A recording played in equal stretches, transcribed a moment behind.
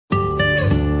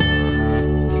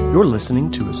You're listening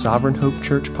to a Sovereign Hope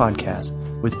Church podcast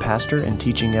with pastor and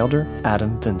teaching elder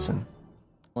Adam Vinson.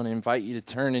 I want to invite you to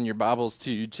turn in your Bibles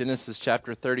to Genesis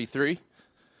chapter 33.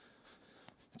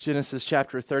 Genesis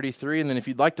chapter 33, and then if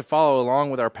you'd like to follow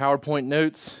along with our PowerPoint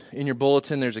notes, in your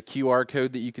bulletin there's a QR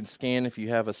code that you can scan if you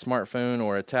have a smartphone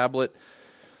or a tablet.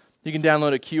 You can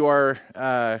download a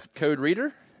QR code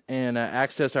reader and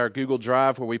access our Google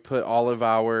Drive where we put all of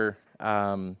our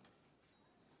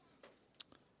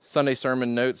Sunday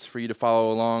sermon notes for you to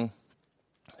follow along.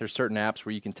 There's certain apps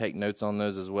where you can take notes on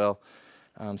those as well,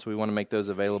 so we want to make those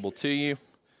available to you.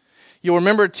 You'll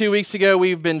remember 2 weeks ago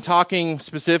we've been talking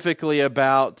specifically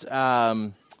about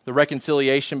the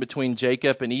reconciliation between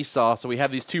Jacob and Esau. So we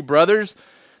have these two brothers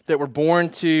that were born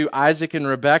to Isaac and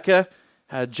Rebekah.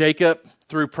 Jacob,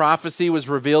 through prophecy, was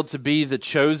revealed to be the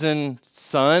chosen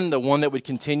son, the one that would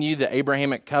continue the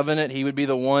Abrahamic covenant. He would be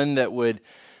the one that would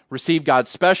receive God's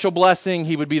special blessing.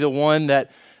 He would be the one that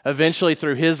eventually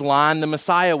through his line the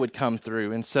Messiah would come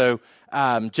through. And so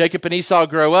Jacob and Esau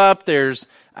grow up. There's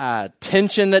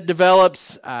tension that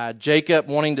develops. Jacob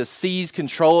wanting to seize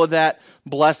control of that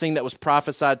blessing that was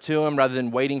prophesied to him rather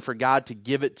than waiting for God to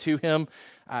give it to him.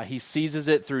 He seizes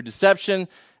it through deception,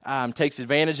 takes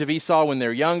advantage of Esau when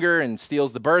they're younger and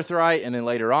steals the birthright, and then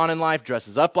later on in life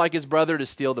dresses up like his brother to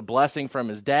steal the blessing from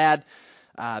his dad.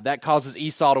 That causes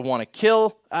Esau to want to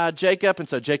kill Jacob, and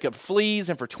so Jacob flees,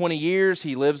 and for 20 years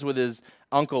he lives with his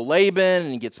uncle Laban,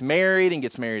 and he gets married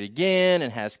again,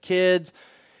 and has kids,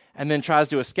 and then tries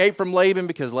to escape from Laban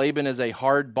because Laban is a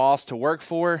hard boss to work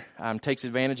for, takes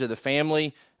advantage of the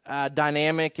family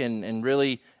dynamic, and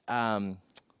really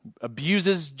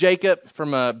abuses Jacob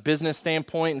from a business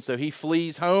standpoint, and so he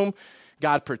flees home.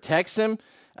 God protects him.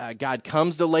 God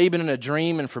comes to Laban in a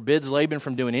dream and forbids Laban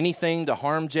from doing anything to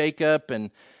harm Jacob,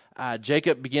 and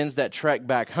Jacob begins that trek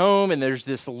back home, and there's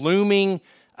this looming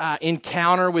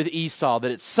encounter with Esau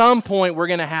that at some point we're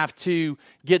going to have to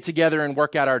get together and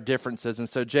work out our differences. And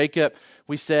so Jacob,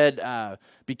 we said,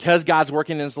 because God's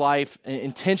working in his life,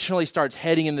 intentionally starts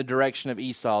heading in the direction of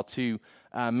Esau to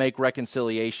make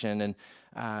reconciliation,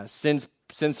 and sends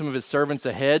some of his servants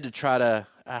ahead to try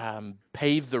to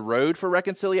pave the road for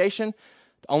reconciliation,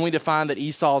 only to find that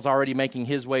Esau is already making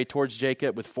his way towards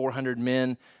Jacob with 400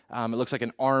 men. It looks like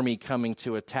an army coming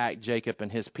to attack Jacob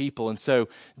and his people. And so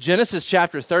Genesis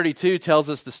chapter 32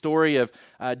 tells us the story of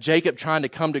Jacob trying to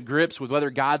come to grips with whether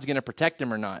God's going to protect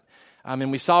him or not.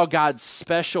 And we saw God's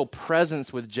special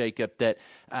presence with Jacob, that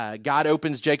God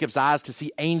opens Jacob's eyes to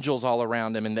see angels all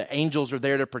around him, and the angels are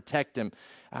there to protect him.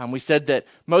 We said that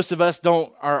most of us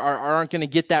aren't going to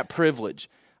get that privilege.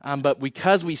 But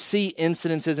because we see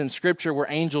incidences in Scripture where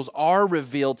angels are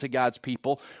revealed to God's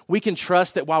people, we can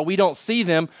trust that while we don't see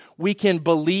them, we can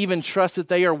believe and trust that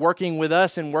they are working with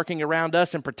us and working around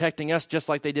us and protecting us just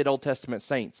like they did Old Testament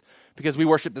saints, because we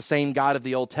worship the same God of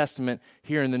the Old Testament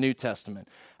here in the New Testament.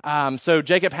 So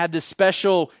Jacob had this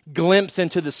special glimpse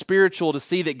into the spiritual to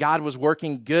see that God was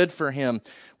working good for him.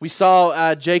 We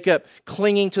saw Jacob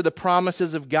clinging to the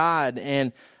promises of God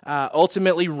and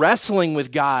ultimately wrestling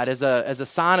with God as a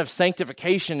sign of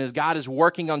sanctification as God is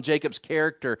working on Jacob's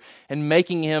character and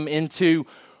making him into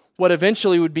what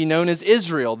eventually would be known as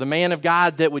Israel, the man of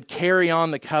God that would carry on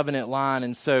the covenant line.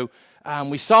 And so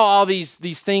we saw all these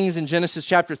things in Genesis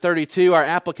chapter 32. Our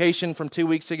application from 2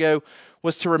 weeks ago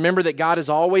was to remember that God is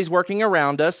always working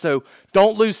around us. So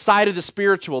don't lose sight of the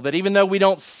spiritual, that even though we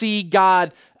don't see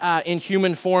God in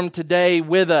human form today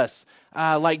with us,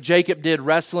 like Jacob did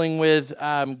wrestling with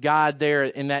God there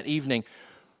in that evening,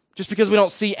 just because we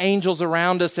don't see angels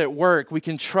around us at work, we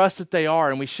can trust that they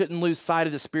are, and we shouldn't lose sight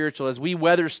of the spiritual. As we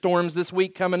weather storms this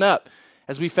week coming up,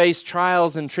 as we face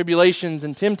trials and tribulations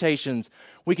and temptations,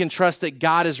 we can trust that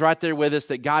God is right there with us,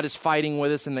 that God is fighting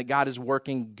with us, and that God is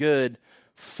working good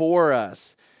for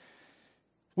us.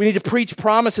 We need to preach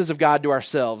promises of God to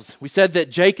ourselves. We said that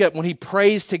Jacob, when he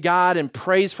prays to God and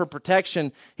prays for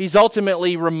protection, he's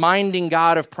ultimately reminding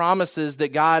God of promises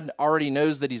that God already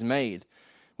knows that he's made.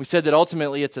 We said that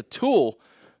ultimately it's a tool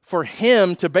for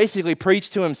him to basically preach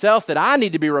to himself that I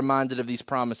need to be reminded of these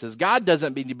promises. God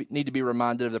doesn't need to be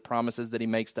reminded of the promises that he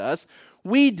makes to us.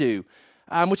 We do.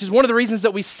 Which is one of the reasons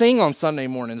that we sing on Sunday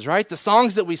mornings, right? The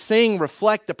songs that we sing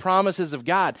reflect the promises of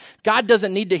God. God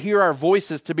doesn't need to hear our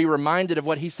voices to be reminded of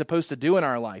what he's supposed to do in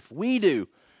our life. We do.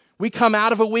 We come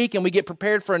out of a week and we get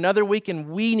prepared for another week, and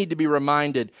we need to be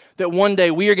reminded that one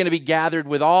day we are going to be gathered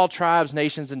with all tribes,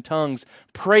 nations, and tongues,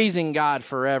 praising God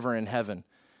forever in heaven,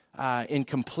 in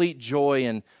complete joy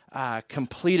and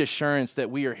complete assurance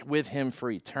that we are with him for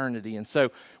eternity. And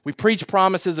so we preach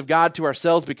promises of God to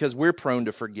ourselves because we're prone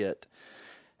to forget.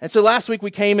 And so last week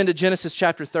we came into Genesis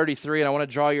chapter 33, and I want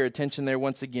to draw your attention there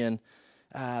once again.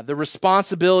 The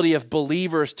responsibility of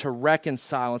believers to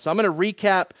reconcile. And so I'm going to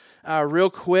recap real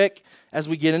quick as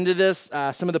we get into this,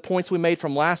 some of the points we made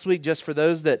from last week, just for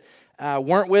those that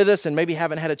weren't with us and maybe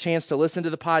haven't had a chance to listen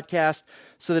to the podcast,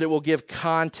 so that it will give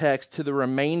context to the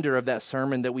remainder of that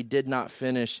sermon that we did not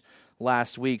finish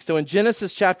last week. So in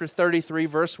Genesis chapter 33,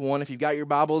 verse 1, if you've got your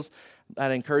Bibles,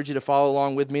 I'd encourage you to follow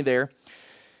along with me there.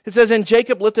 It says, "And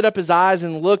Jacob lifted up his eyes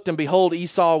and looked, and behold,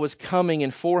 Esau was coming,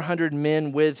 and 400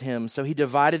 men with him. So he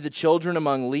divided the children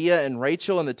among Leah and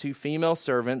Rachel and the 2 female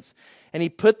servants, and he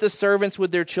put the servants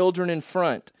with their children in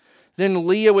front. Then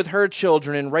Leah with her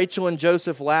children, and Rachel and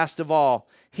Joseph last of all.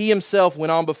 He himself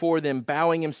went on before them,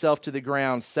 bowing himself to the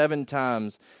ground 7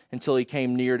 times until he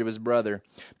came near to his brother.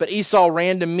 But Esau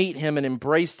ran to meet him and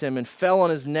embraced him and fell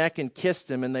on his neck and kissed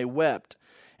him, and they wept.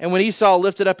 And when Esau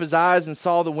lifted up his eyes and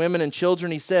saw the women and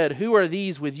children, he said, 'Who are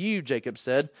these with you?' Jacob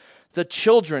said, 'The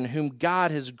children whom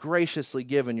God has graciously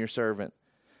given your servant.'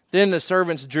 Then the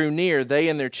servants drew near, they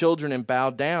and their children, and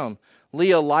bowed down.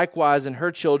 Leah likewise and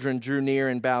her children drew near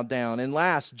and bowed down. And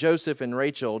last, Joseph and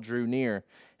Rachel drew near,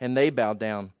 and they bowed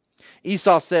down.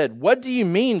 Esau said, 'What do you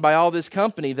mean by all this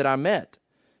company that I met?'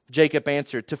 Jacob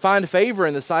answered, 'To find favor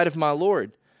in the sight of my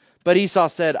Lord.' But Esau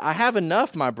said, 'I have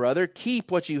enough, my brother. Keep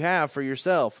what you have for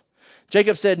yourself.'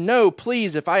 Jacob said, 'No,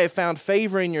 please, if I have found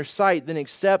favor in your sight, then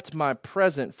accept my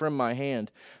present from my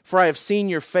hand. For I have seen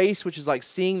your face, which is like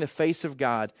seeing the face of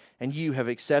God, and you have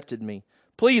accepted me.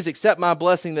 Please accept my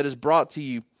blessing that is brought to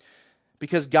you,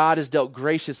 because God has dealt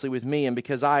graciously with me, and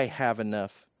because I have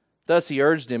enough.' Thus he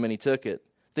urged him, and he took it.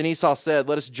 Then Esau said,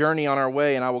 'Let us journey on our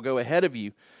way, and I will go ahead of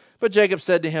you.' But Jacob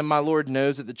said to him, 'My Lord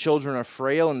knows that the children are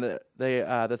frail, and that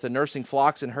the nursing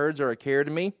flocks and herds are a care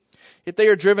to me. If they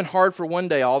are driven hard for one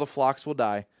day, all the flocks will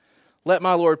die. Let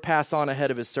my Lord pass on ahead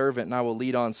of his servant, and I will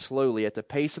lead on slowly at the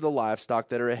pace of the livestock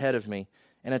that are ahead of me,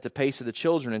 and at the pace of the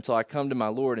children until I come to my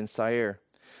Lord in Seir.'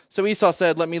 So Esau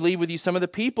said, 'Let me leave with you some of the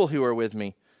people who are with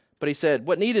me.' But he said,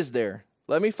 'What need is there?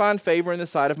 Let me find favor in the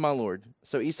sight of my Lord.'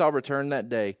 So Esau returned that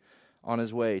day on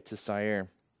his way to Seir."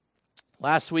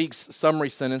 Last week's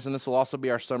summary sentence, and this will also be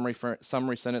our summary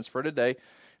sentence for today,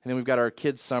 and then we've got our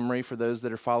kids' summary for those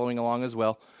that are following along as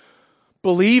well.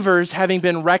 Believers, having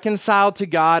been reconciled to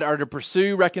God, are to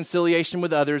pursue reconciliation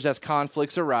with others as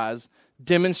conflicts arise,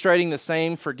 demonstrating the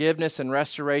same forgiveness and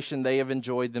restoration they have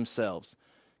enjoyed themselves.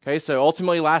 Okay, so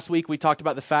ultimately last week we talked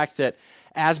about the fact that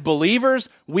as believers,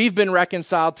 we've been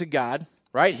reconciled to God,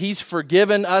 right? He's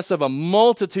forgiven us of a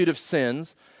multitude of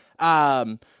sins.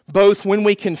 Both when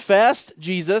we confessed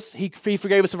Jesus, he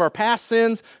forgave us of our past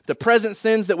sins, the present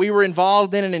sins that we were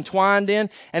involved in and entwined in,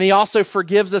 and he also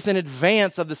forgives us in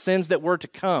advance of the sins that were to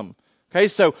come. Okay,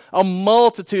 so a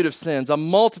multitude of sins, a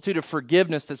multitude of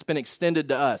forgiveness that's been extended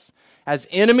to us. As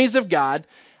enemies of God,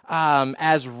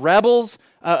 as rebels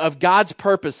of God's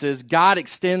purposes, God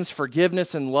extends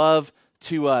forgiveness and love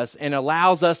to us and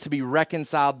allows us to be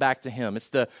reconciled back to him. It's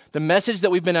the message that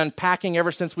we've been unpacking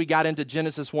ever since we got into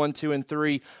Genesis 1, 2, and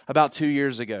 3 about 2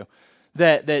 years ago.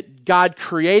 That God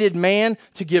created man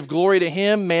to give glory to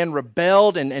him. Man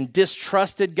rebelled and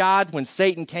distrusted God when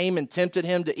Satan came and tempted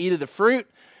him to eat of the fruit.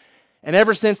 And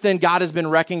ever since then, God has been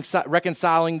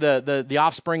reconciling the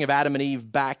offspring of Adam and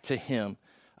Eve back to him.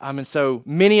 And so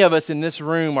many of us in this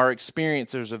room are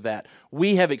experiencers of that.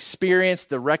 We have experienced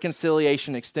the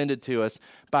reconciliation extended to us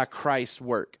by Christ's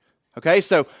work. Okay,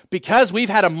 so because we've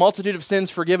had a multitude of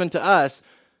sins forgiven to us,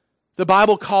 the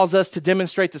Bible calls us to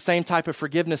demonstrate the same type of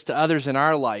forgiveness to others in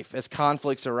our life as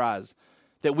conflicts arise.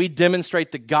 That we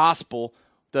demonstrate the gospel,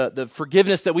 the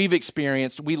forgiveness that we've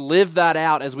experienced, we live that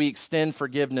out as we extend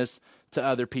forgiveness to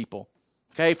other people.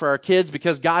 Okay, for our kids,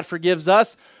 because God forgives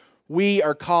us, we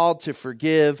are called to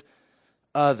forgive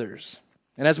others.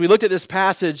 And as we looked at this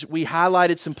passage, we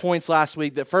highlighted some points last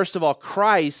week that, first of all,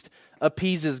 Christ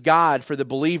appeases God for the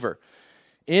believer.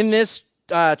 In this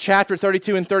chapter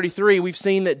 32 and 33, we've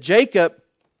seen that Jacob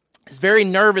is very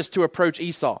nervous to approach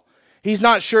Esau. He's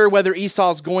not sure whether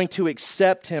Esau is going to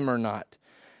accept him or not.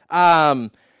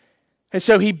 And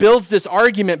so he builds this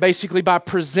argument basically by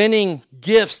presenting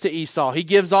gifts to Esau. He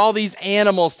gives all these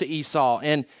animals to Esau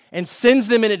and sends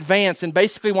them in advance and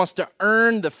basically wants to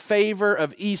earn the favor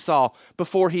of Esau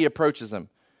before he approaches him.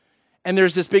 And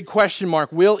there's this big question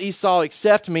mark. Will Esau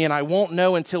accept me? And I won't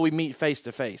know until we meet face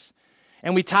to face.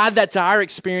 And we tied that to our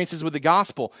experiences with the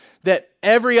gospel, that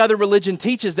every other religion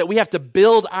teaches that we have to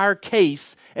build our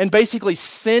case and basically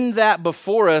send that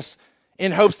before us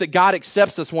in hopes that God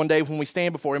accepts us one day when we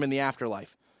stand before him in the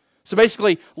afterlife. So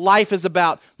basically, life is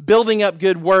about building up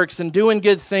good works and doing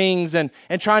good things and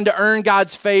trying to earn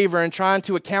God's favor and trying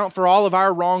to account for all of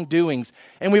our wrongdoings.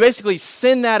 And we basically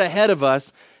send that ahead of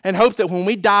us and hope that when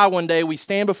we die one day, we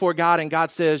stand before God and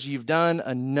God says, you've done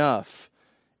enough.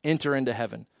 Enter into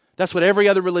heaven. That's what every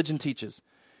other religion teaches.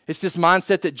 It's this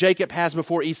mindset that Jacob has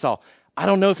before Esau. I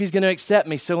don't know if he's going to accept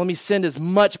me, so let me send as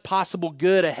much possible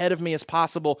good ahead of me as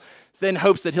possible in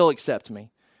hopes that he'll accept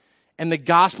me. And the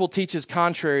gospel teaches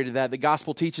contrary to that. The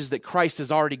gospel teaches that Christ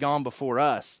has already gone before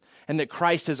us and that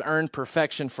Christ has earned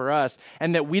perfection for us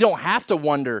and that we don't have to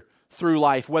wonder through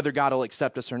life whether God will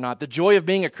accept us or not. The joy of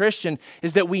being a Christian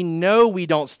is that we know we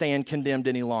don't stand condemned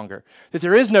any longer, that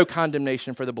there is no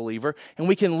condemnation for the believer, and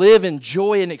we can live in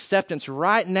joy and acceptance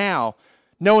right now,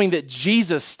 knowing that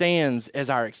Jesus stands as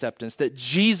our acceptance, that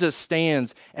Jesus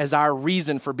stands as our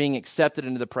reason for being accepted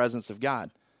into the presence of God.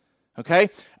 Okay?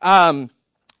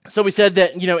 So we said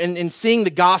that, in seeing the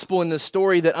gospel in this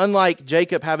story, that unlike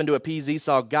Jacob having to appease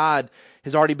Esau, God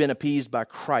has already been appeased by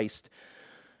Christ.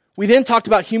 We then talked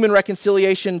about human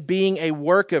reconciliation being a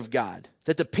work of God,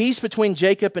 that the peace between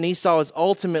Jacob and Esau is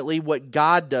ultimately what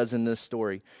God does in this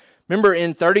story. Remember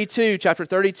in chapter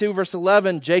 32, verse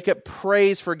 11, Jacob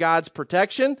prays for God's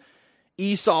protection.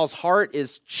 Esau's heart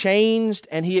is changed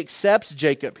and he accepts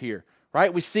Jacob here,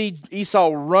 right? We see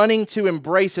Esau running to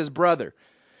embrace his brother.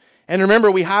 And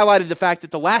remember, we highlighted the fact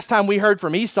that the last time we heard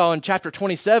from Esau in chapter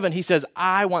 27, he says,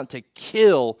 I want to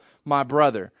kill my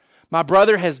brother. My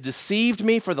brother has deceived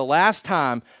me for the last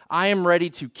time. I am ready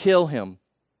to kill him.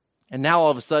 And now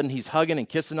all of a sudden he's hugging and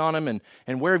kissing on him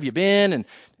and where have you been? And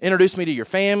introduce me to your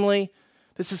family.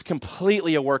 This is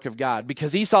completely a work of God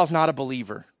because Esau's not a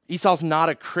believer. Esau's not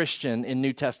a Christian in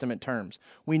New Testament terms.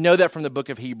 We know that from the book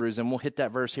of Hebrews, and we'll hit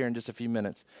that verse here in just a few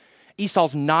minutes.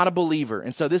 Esau's not a believer,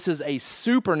 and so this is a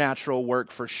supernatural work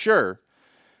for sure.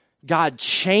 God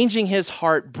changing his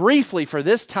heart briefly for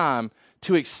this time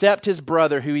to accept his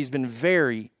brother who he's been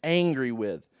very angry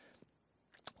with.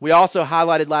 We also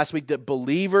highlighted last week that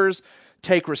believers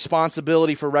take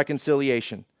responsibility for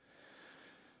reconciliation.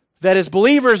 That as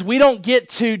believers, we don't get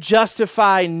to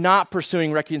justify not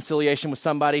pursuing reconciliation with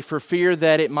somebody for fear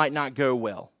that it might not go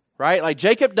well, right? Like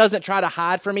Jacob doesn't try to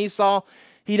hide from Esau.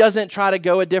 He doesn't try to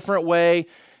go a different way.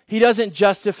 He doesn't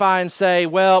justify and say,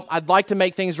 well, I'd like to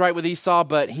make things right with Esau,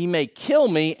 but he may kill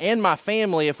me and my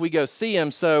family if we go see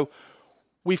him, so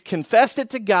we've confessed it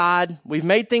to God. We've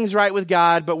made things right with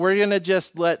God, but we're going to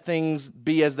just let things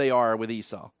be as they are with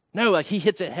Esau. No, like he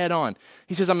hits it head on.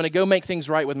 He says, I'm going to go make things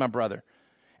right with my brother.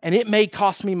 And it may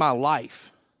cost me my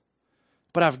life,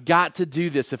 but I've got to do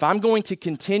this. If I'm going to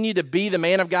continue to be the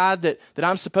man of God that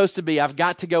I'm supposed to be, I've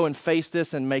got to go and face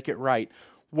this and make it right,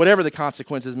 whatever the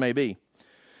consequences may be.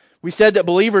 We said that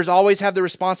believers always have the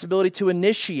responsibility to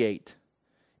initiate.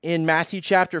 In Matthew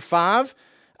chapter 5,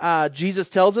 Jesus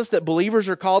tells us that believers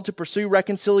are called to pursue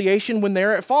reconciliation when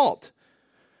they're at fault.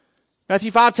 Matthew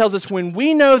 5 tells us when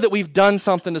we know that we've done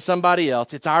something to somebody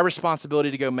else, it's our responsibility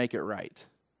to go make it right.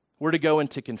 We're to go and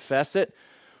to confess it.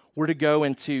 We're to go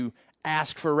and to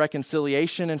ask for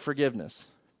reconciliation and forgiveness.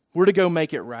 We're to go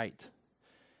make it right.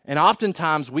 And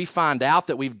oftentimes we find out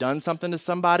that we've done something to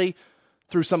somebody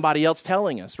through somebody else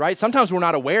telling us, right? Sometimes we're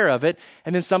not aware of it,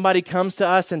 and then somebody comes to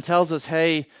us and tells us,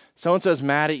 hey, so-and-so's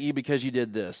mad at you because you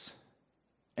did this.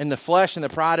 And the flesh and the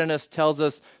pride in us tells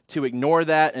us to ignore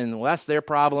that, and well, that's their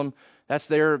problem. That's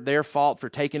their fault for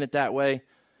taking it that way.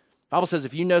 The Bible says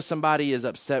if you know somebody is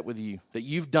upset with you, that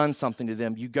you've done something to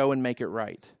them, you go and make it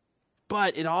right.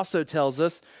 But it also tells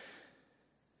us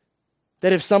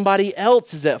that if somebody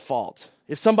else is at fault,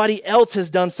 if somebody else has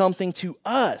done something to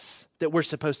us, that we're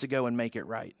supposed to go and make it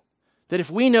right. That if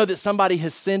we know that somebody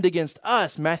has sinned against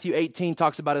us, Matthew 18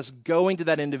 talks about us going to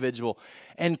that individual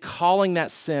and calling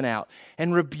that sin out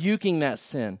and rebuking that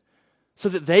sin so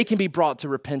that they can be brought to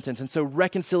repentance and so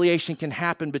reconciliation can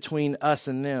happen between us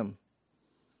and them.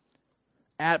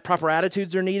 Proper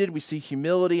attitudes are needed. We see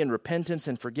humility and repentance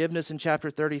and forgiveness in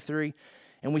chapter 33,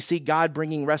 and we see God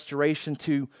bringing restoration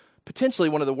to potentially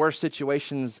one of the worst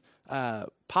situations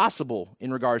possible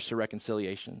in regards to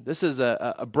reconciliation. This is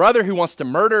a brother who wants to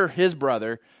murder his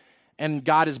brother, and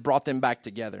God has brought them back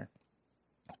together.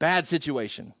 Bad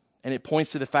situation, and it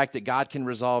points to the fact that God can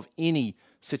resolve any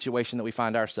situation that we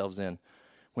find ourselves in.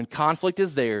 When conflict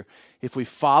is there, if we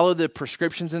follow the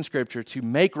prescriptions in Scripture to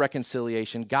make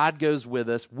reconciliation, God goes with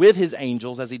us, with his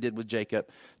angels, as he did with Jacob,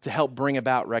 to help bring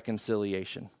about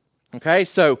reconciliation. Okay,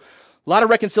 so a lot of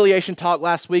reconciliation talk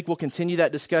last week. We'll continue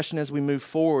that discussion as we move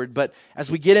forward. But as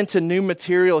we get into new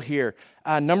material here,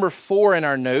 number 4 in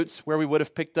our notes, where we would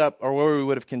have picked up or where we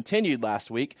would have continued last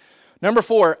week. Number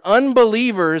 4,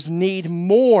 unbelievers need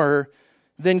more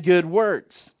than good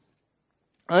works.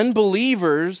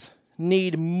 Unbelievers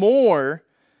need more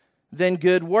than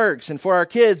good works. And for our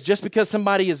kids, just because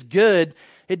somebody is good,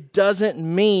 it doesn't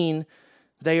mean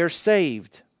they are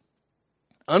saved.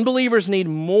 Unbelievers need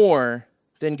more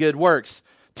than good works.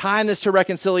 Tying this to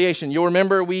reconciliation, you'll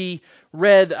remember we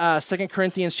read 2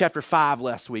 Corinthians chapter 5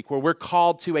 last week, where we're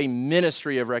called to a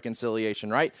ministry of reconciliation,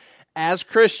 right? As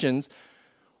Christians,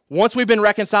 once we've been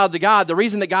reconciled to God, the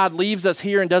reason that God leaves us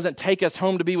here and doesn't take us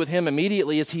home to be with Him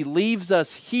immediately is He leaves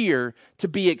us here to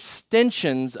be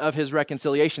extensions of His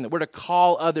reconciliation, that we're to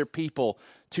call other people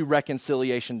to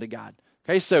reconciliation to God.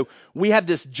 Okay, so we have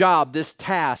this job, this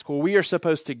task, where we are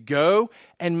supposed to go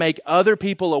and make other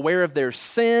people aware of their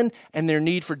sin and their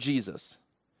need for Jesus.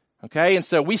 Okay, and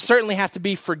so we certainly have to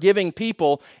be forgiving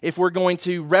people if we're going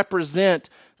to represent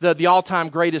the all-time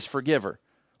greatest forgiver.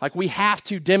 Like, we have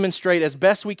to demonstrate as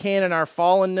best we can in our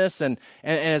fallenness and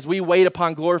as we wait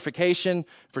upon glorification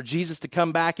for Jesus to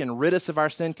come back and rid us of our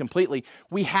sin completely,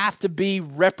 we have to be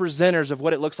representatives of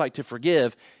what it looks like to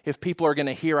forgive if people are going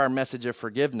to hear our message of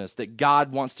forgiveness, that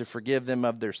God wants to forgive them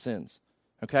of their sins.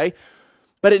 Okay?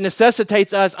 But it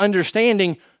necessitates us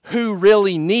understanding who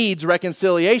really needs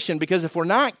reconciliation, because if we're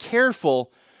not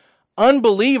careful,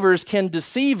 unbelievers can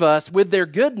deceive us with their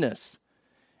goodness.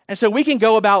 And so we can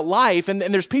go about life, and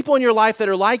there's people in your life that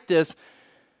are like this,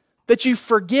 that you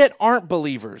forget aren't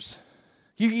believers.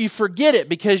 You forget it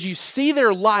because you see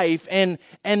their life and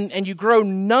you grow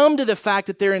numb to the fact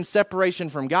that they're in separation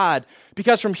from God,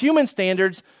 because from human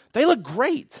standards, they look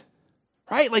great,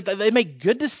 right? Like, they make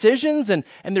good decisions and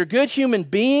they're good human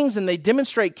beings and they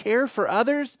demonstrate care for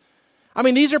others. I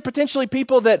mean, these are potentially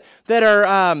people that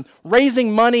are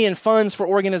raising money and funds for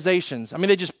organizations. I mean,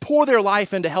 they just pour their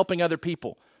life into helping other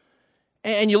people.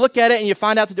 And you look at it and you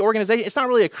find out that the organization, it's not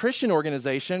really a Christian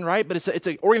organization, right? But it's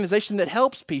an organization that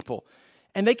helps people.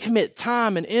 And they commit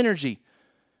time and energy.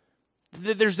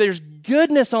 There's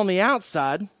goodness on the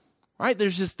outside, right?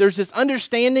 There's this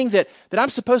understanding that I'm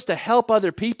supposed to help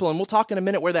other people, and we'll talk in a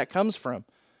minute where that comes from.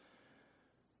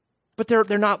 But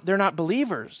they're not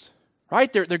believers,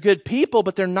 right? They're good people,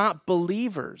 but they're not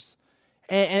believers.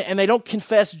 And they don't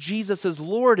confess Jesus as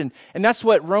Lord. And that's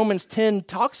what Romans 10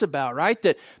 talks about, right?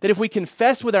 That if we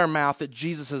confess with our mouth that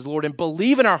Jesus is Lord and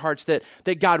believe in our hearts that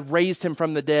God raised Him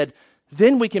from the dead,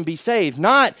 then we can be saved.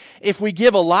 Not if we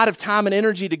give a lot of time and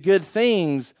energy to good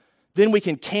things, then we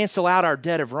can cancel out our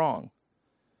debt of wrong.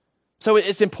 So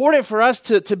it's important for us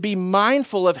to be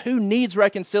mindful of who needs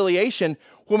reconciliation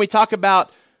when we talk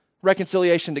about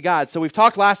reconciliation to God. So we've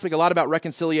talked last week a lot about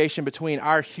reconciliation between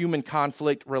our human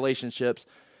conflict relationships.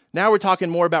 Now we're talking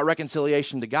more about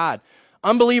reconciliation to God.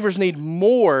 Unbelievers need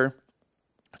more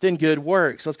than good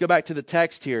works. Let's go back to the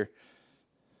text here,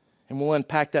 and we'll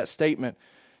unpack that statement.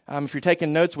 If you're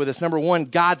taking notes with us, number one,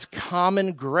 God's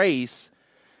common grace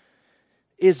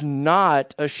is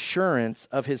not assurance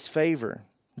of His favor.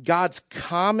 God's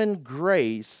common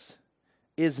grace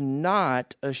is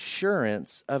not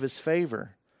assurance of His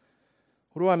favor.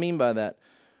 What do I mean by that?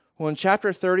 Well, in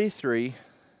chapter 33,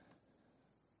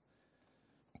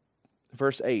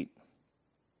 verse 8,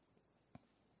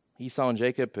 Esau and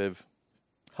Jacob have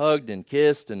hugged and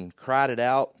kissed and cried it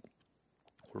out.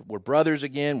 We're brothers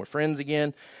again. We're friends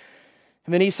again.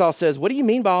 And then Esau says, "What do you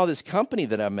mean by all this company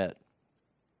that I met?"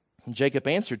 And Jacob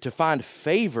answered, "To find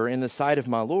favor in the sight of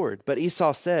my Lord." But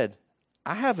Esau said,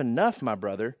 "I have enough, my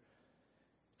brother.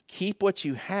 Keep what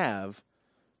you have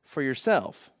for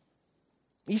yourself."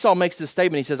 Esau makes this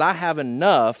statement. He says, "I have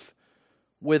enough,"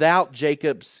 without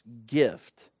Jacob's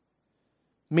gift.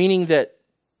 Meaning that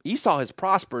Esau has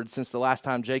prospered since the last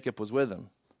time Jacob was with him.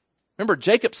 Remember,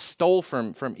 Jacob stole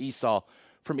from Esau,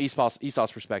 from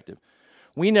Esau's perspective.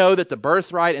 We know that the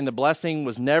birthright and the blessing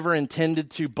was never intended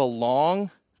to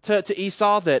belong to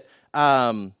Esau, that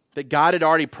God had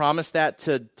already promised that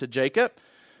to Jacob.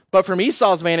 But from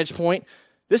Esau's vantage point,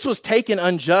 this was taken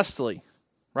unjustly.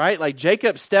 Right? Like,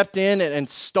 Jacob stepped in and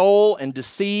stole and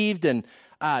deceived and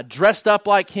dressed up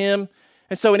like him.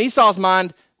 And so in Esau's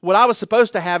mind, what I was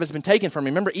supposed to have has been taken from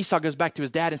me. Remember, Esau goes back to his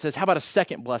dad and says, "How about a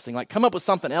second blessing? Like, come up with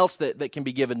something else that can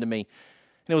be given to me."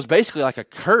 And it was basically like a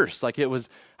curse. Like, it was,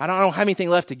 I don't have anything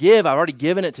left to give. I've already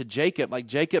given it to Jacob. Like,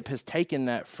 Jacob has taken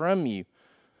that from you.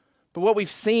 But what we've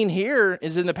seen here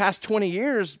is in the past 20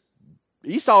 years,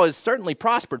 Esau has certainly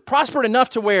prospered enough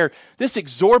to where this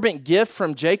exorbitant gift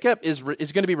from Jacob is going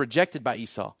to be rejected by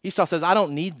Esau. Esau says, "I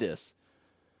don't need this.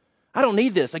 I don't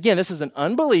need this." Again, this is an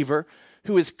unbeliever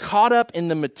who is caught up in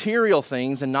the material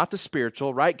things and not the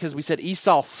spiritual, right? Because we said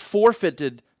Esau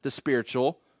forfeited the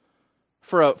spiritual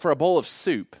for a bowl of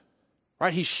soup,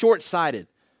 right? He's short-sighted.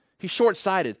 He's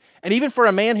short-sighted. And even for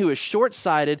a man who is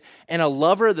short-sighted and a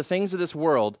lover of the things of this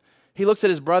world, he looks at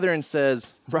his brother and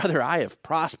says, brother, I have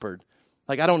prospered.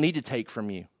 Like, I don't need to take from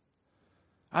you.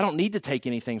 I don't need to take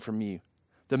anything from you.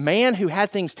 The man who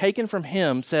had things taken from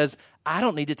him says, I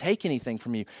don't need to take anything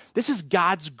from you. This is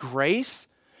God's grace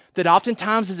that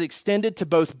oftentimes is extended to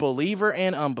both believer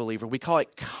and unbeliever. We call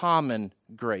it common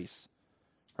grace,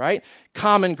 right?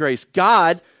 Common grace.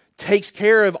 God takes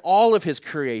care of all of his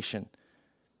creation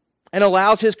and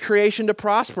allows his creation to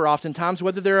prosper oftentimes,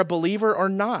 whether they're a believer or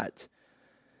not.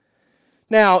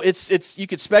 Now, it's you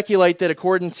could speculate that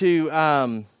according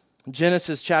to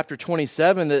Genesis chapter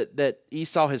 27, that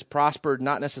Esau has prospered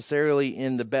not necessarily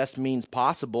in the best means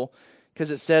possible, because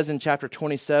it says in chapter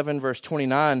 27, verse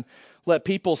 29, let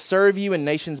people serve you and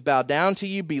nations bow down to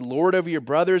you. Be Lord over your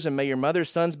brothers, and may your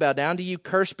mother's sons bow down to you.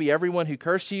 Cursed be everyone who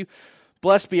curses you.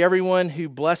 Blessed be everyone who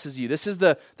blesses you. This is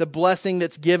the blessing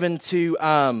that's given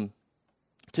to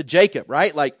Jacob,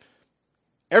 right? Like,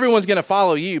 everyone's going to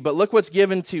follow you, but look what's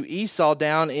given to Esau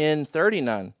down in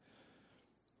 39.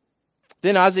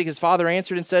 Then Isaac his father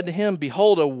answered and said to him,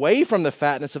 behold, away from the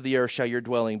fatness of the earth shall your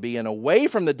dwelling be, and away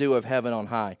from the dew of heaven on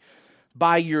high.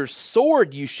 By your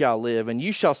sword you shall live, and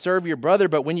you shall serve your brother,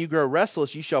 but when you grow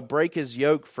restless, you shall break his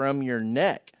yoke from your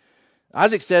neck.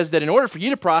 Isaac says that in order for you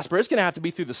to prosper, it's going to have to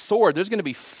be through the sword. There's going to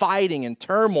be fighting and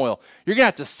turmoil. You're going to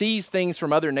have to seize things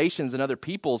from other nations and other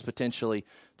peoples potentially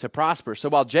to prosper. So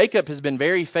while Jacob has been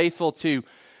very faithful to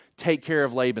take care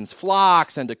of Laban's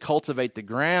flocks and to cultivate the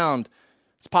ground,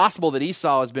 it's possible that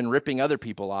Esau has been ripping other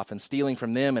people off and stealing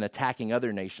from them and attacking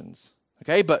other nations.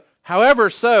 Okay, but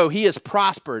however so, he has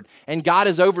prospered, and God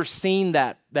has overseen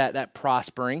that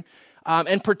prospering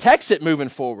and protects it moving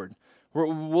forward.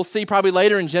 We'll see probably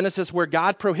later in Genesis where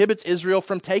God prohibits Israel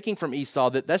from taking from Esau,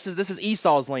 that this is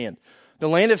Esau's land. The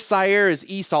land of Seir is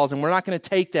Esau's, and we're not going to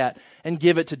take that and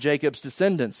give it to Jacob's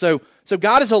descendants. So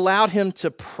God has allowed him to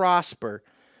prosper.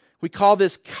 We call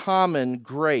this common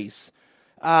grace.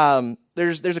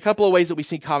 There's a couple of ways that we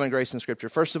see common grace in Scripture.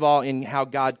 First of all, in how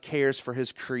God cares for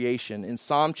his creation. In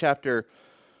Psalm chapter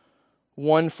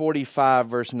 145,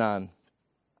 verse 9.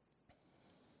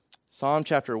 Psalm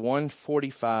chapter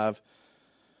 145,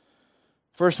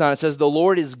 verse 9, it says, the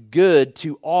Lord is good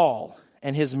to all,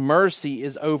 and his mercy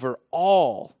is over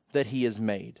all that he has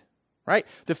made. Right?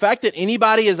 The fact that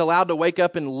anybody is allowed to wake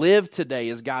up and live today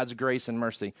is God's grace and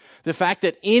mercy. The fact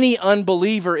that any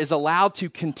unbeliever is allowed to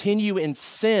continue in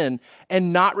sin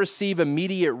and not receive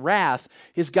immediate wrath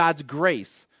is God's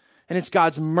grace. And it's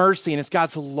God's mercy, and it's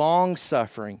God's long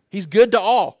suffering. He's good to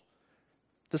all,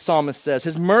 the psalmist says.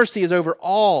 His mercy is over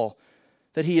all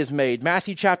that he has made.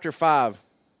 Matthew chapter 5.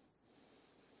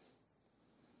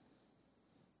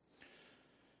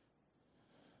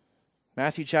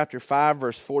 Matthew chapter 5,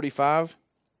 verse 45.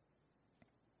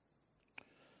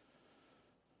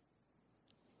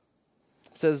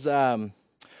 It says, but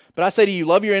I say to you,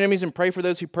 love your enemies and pray for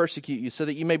those who persecute you, so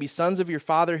that you may be sons of your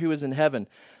Father who is in heaven.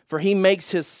 For he makes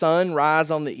his sun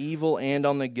rise on the evil and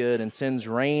on the good, and sends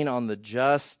rain on the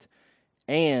just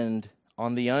and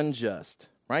on the unjust.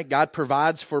 Right? God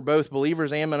provides for both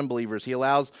believers and unbelievers. He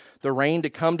allows the rain to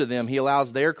come to them. He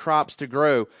allows their crops to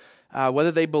grow,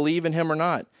 whether they believe in him or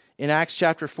not. In Acts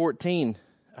chapter 14,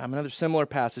 another similar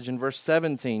passage in verse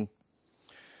 17,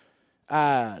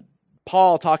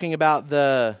 Paul talking about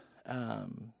the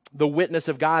witness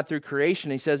of God through creation,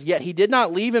 he says, yet he did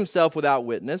not leave himself without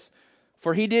witness,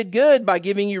 for he did good by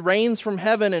giving you rains from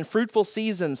heaven and fruitful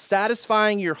seasons,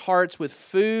 satisfying your hearts with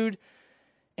food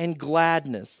and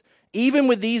gladness. Even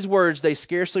with these words, they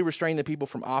scarcely restrain the people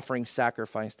from offering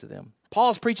sacrifice to them.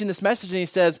 Paul's preaching this message, and he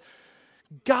says,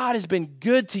 God has been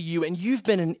good to you, and you've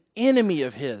been an enemy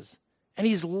of his. And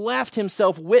he's left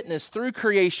himself witness through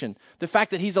creation. The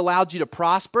fact that he's allowed you to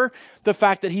prosper, the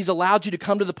fact that he's allowed you to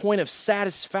come to the point of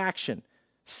satisfaction,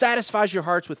 satisfies your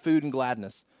hearts with food and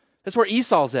gladness. That's where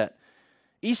Esau's at.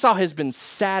 Esau has been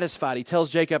satisfied. He tells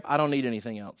Jacob, I don't need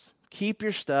anything else. Keep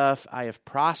your stuff. I have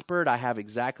prospered. I have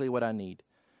exactly what I need.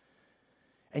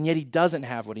 And yet he doesn't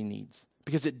have what he needs,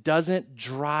 because it doesn't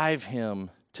drive him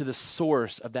to the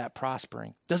source of that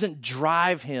prospering. Doesn't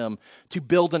drive him to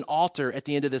build an altar at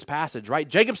the end of this passage, right?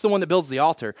 Jacob's the one that builds the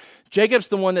altar. Jacob's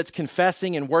the one that's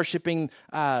confessing and worshiping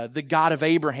the God of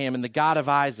Abraham and the God of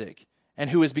Isaac, and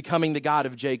who is becoming the God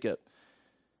of Jacob.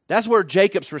 That's where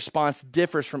Jacob's response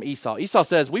differs from Esau. Esau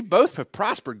says, we both have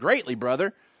prospered greatly,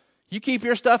 brother. You keep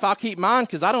your stuff, I'll keep mine,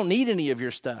 because I don't need any of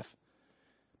your stuff.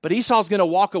 But Esau's going to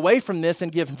walk away from this and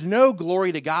give no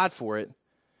glory to God for it.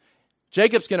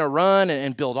 Jacob's going to run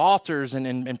and build altars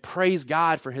and praise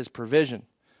God for his provision.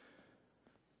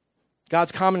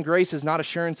 God's common grace is not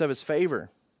assurance of his favor.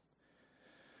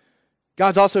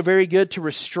 God's also very good to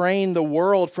restrain the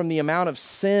world from the amount of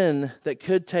sin that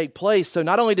could take place. So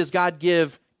not only does God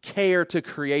give care to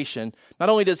creation, not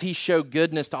only does he show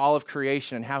goodness to all of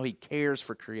creation and how he cares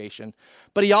for creation,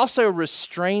 but he also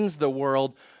restrains the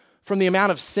world from the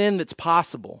amount of sin that's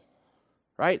possible,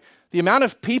 right? The amount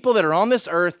of people that are on this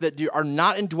earth that are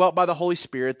not indwelt by the Holy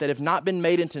Spirit, that have not been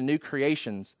made into new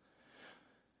creations,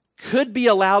 could be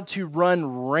allowed to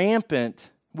run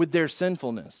rampant with their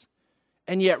sinfulness.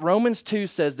 And yet Romans 2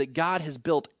 says that God has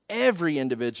built every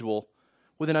individual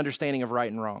with an understanding of right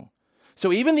and wrong.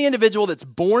 So even the individual that's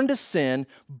born to sin,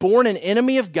 born an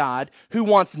enemy of God, who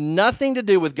wants nothing to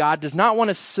do with God, does not want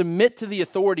to submit to the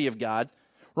authority of God,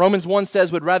 Romans 1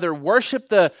 says would rather worship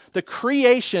the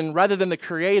creation rather than the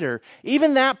Creator.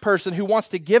 Even that person who wants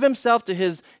to give himself to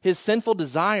his sinful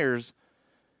desires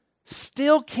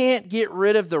still can't get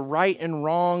rid of the right and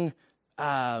wrong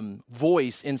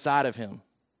voice inside of him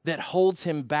that holds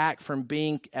him back from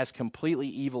being as completely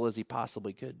evil as he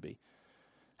possibly could be.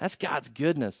 That's God's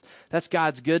goodness. That's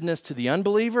God's goodness to the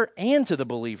unbeliever and to the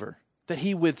believer, that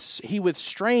he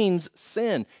restrains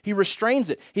sin. He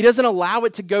restrains it. He doesn't allow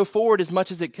it to go forward as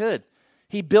much as it could.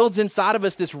 He builds inside of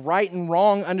us this right and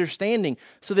wrong understanding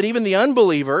so that even the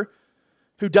unbeliever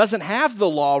who doesn't have the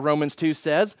law, Romans 2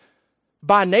 says,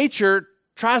 by nature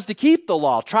tries to keep the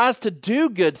law, tries to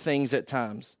do good things at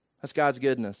times. That's God's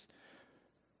goodness.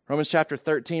 Romans chapter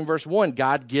 13, verse 1,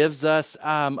 God gives us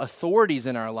authorities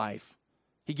in our life.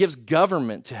 He gives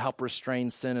government to help restrain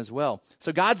sin as well.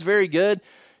 So God's very good.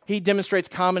 He demonstrates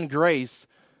common grace.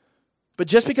 But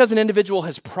just because an individual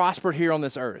has prospered here on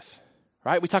this earth,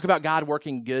 right? We talk about God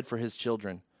working good for his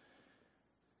children.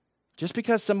 Just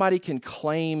because somebody can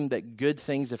claim that good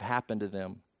things have happened to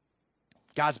them,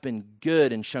 God's been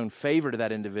good and shown favor to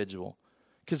that individual,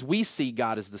 because we see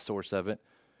God as the source of it,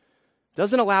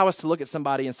 doesn't allow us to look at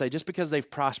somebody and say, just because they've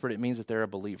prospered, it means that they're a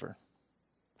believer.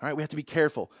 All right, we have to be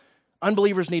careful.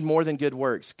 Unbelievers need more than good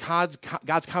works.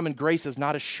 God's common grace is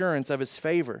not assurance of his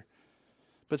favor.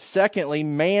 But secondly,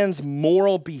 man's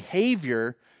moral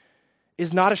behavior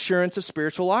is not assurance of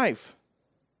spiritual life.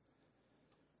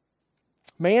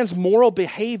 Man's moral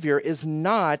behavior is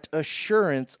not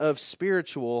assurance of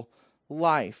spiritual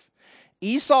life.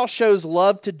 Esau shows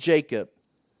love to Jacob,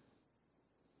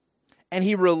 and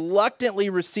he reluctantly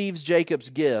receives Jacob's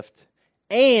gift,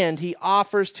 and he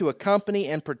offers to accompany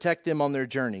and protect them on their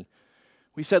journey.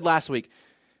 We said last week,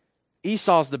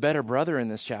 Esau's the better brother in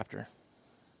this chapter.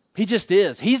 He just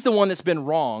is. He's the one that's been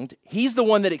wronged. He's the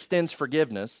one that extends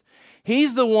forgiveness.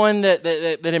 He's the one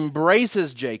that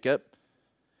embraces Jacob.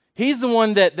 He's the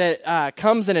one that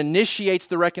comes and initiates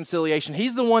the reconciliation.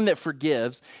 He's the one that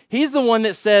forgives. He's the one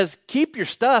that says, keep your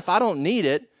stuff, I don't need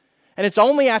it. And it's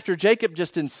only after Jacob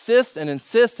just insists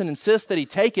that he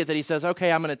take it that he says,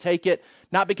 okay, I'm going to take it,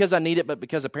 not because I need it, but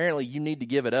because apparently you need to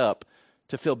give it up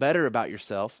to feel better about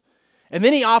yourself. And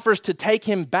then he offers to take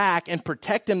him back and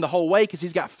protect him the whole way because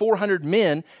he's got 400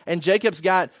 men and Jacob's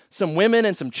got some women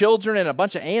and some children and a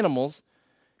bunch of animals.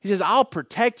 He says, I'll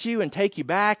protect you and take you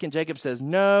back. And Jacob says,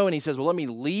 no. And he says, well, let me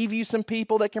leave you some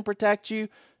people that can protect you.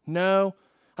 No.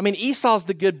 I mean, Esau's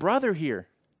the good brother here.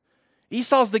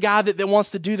 Esau's the guy that wants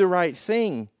to do the right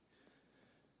thing.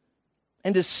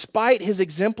 And despite his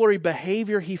exemplary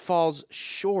behavior, he falls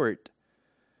short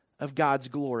of God's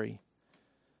glory.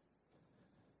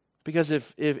 Because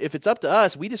if it's up to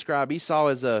us, we describe Esau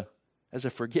as a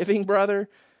forgiving brother,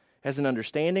 as an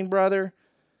understanding brother.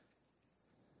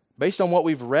 Based on what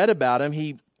we've read about him,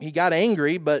 he got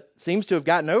angry, but seems to have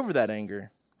gotten over that anger.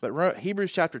 But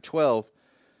Hebrews chapter 12,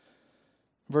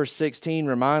 verse 16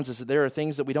 reminds us that there are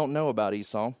things that we don't know about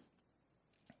Esau.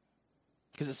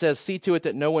 Because it says, see to it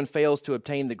that no one fails to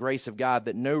obtain the grace of God,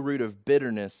 that no root of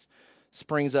bitterness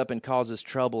springs up and causes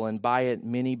trouble, and by it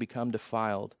many become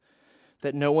defiled.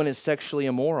 That no one is sexually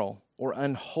immoral or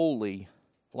unholy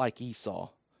like Esau,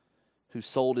 who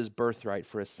sold his birthright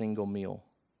for a single meal.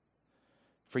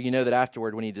 For you know that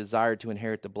afterward, when he desired to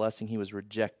inherit the blessing, he was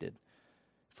rejected,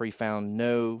 for he found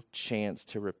no chance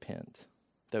to repent,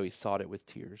 though he sought it with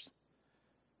tears.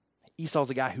 Esau's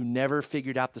a guy who never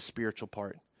figured out the spiritual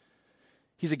part.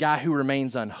 He's a guy who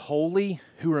remains unholy,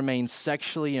 who remains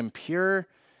sexually impure.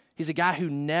 He's a guy who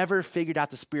never figured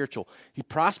out the spiritual. He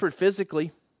prospered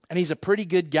physically, and he's a pretty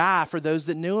good guy for those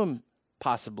that knew him,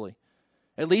 possibly.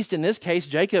 At least in this case,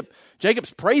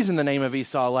 Jacob's praising the name of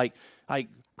Esau like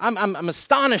I'm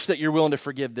astonished that you're willing to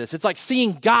forgive this. It's like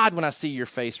seeing God when I see your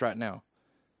face right now.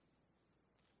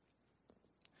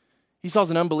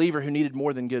 Esau's an unbeliever who needed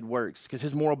more than good works because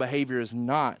his moral behavior is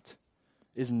not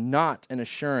an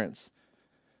assurance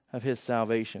of his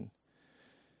salvation.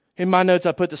 In my notes,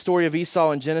 I put the story of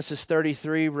Esau in Genesis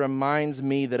 33 reminds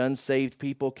me that unsaved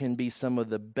people can be some of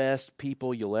the best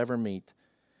people you'll ever meet.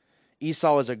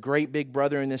 Esau is a great big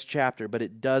brother in this chapter, but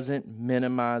it doesn't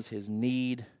minimize his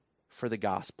need for the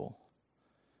gospel.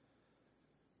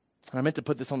 And I meant to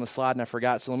put this on the slide and I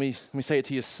forgot, so let me say it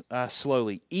to you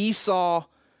slowly. Esau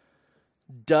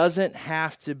doesn't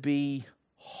have to be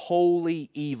wholly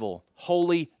evil.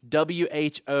 Wholly,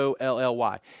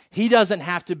 W-H-O-L-L-Y. He doesn't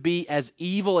have to be as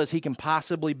evil as he can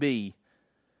possibly be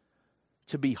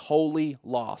to be wholly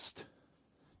lost.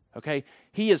 Okay?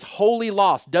 He is wholly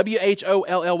lost.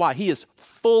 W-H-O-L-L-Y. He is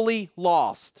fully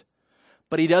lost.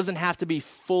 But he doesn't have to be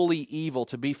fully evil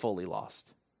to be fully lost.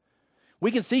 We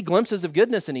can see glimpses of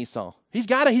goodness in Esau. He's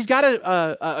got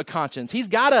a conscience. He's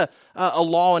got a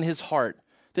law in his heart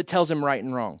that tells him right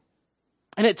and wrong.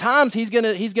 And at times he's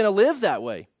gonna live that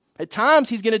way. At times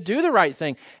he's gonna do the right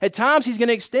thing. At times he's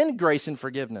gonna extend grace and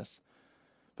forgiveness.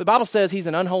 The Bible says he's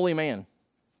an unholy man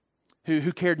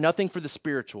who cared nothing for the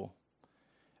spiritual.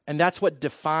 And that's what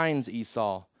defines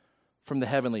Esau from the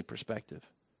heavenly perspective.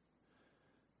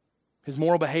 His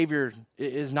moral behavior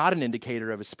is not an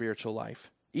indicator of his spiritual life.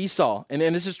 Esau, and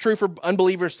this is true for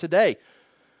unbelievers today,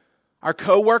 our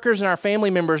co-workers and our family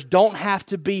members don't have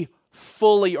to be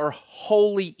fully or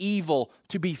wholly evil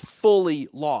to be fully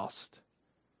lost.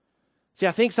 See,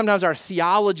 I think sometimes our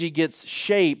theology gets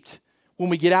shaped when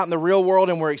we get out in the real world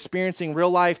and we're experiencing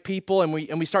real life people and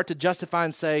we start to justify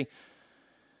and say,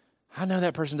 I know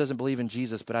that person doesn't believe in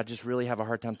Jesus, but I just really have a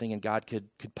hard time thinking God could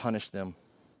punish them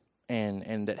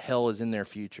and that hell is in their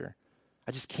future.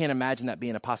 I just can't imagine that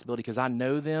being a possibility because I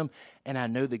know them and I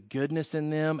know the goodness in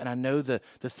them and I know the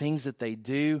things that they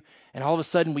do. And all of a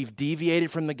sudden we've deviated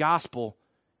from the gospel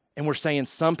and we're saying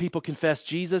some people confess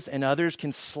Jesus and others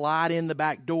can slide in the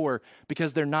back door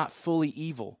because they're not fully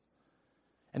evil.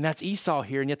 And that's Esau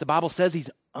here. And yet the Bible says he's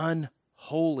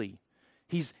unholy.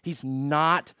 He's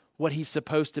not what he's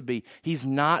supposed to be. He's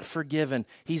not forgiven.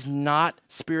 He's not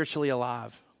spiritually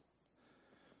alive.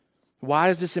 Why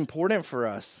is this important for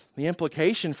us? The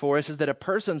implication for us is that a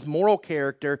person's moral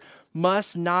character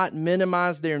must not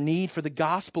minimize their need for the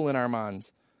gospel in our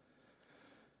minds.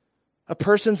 A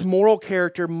person's moral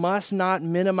character must not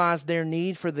minimize their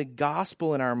need for the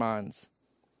gospel in our minds.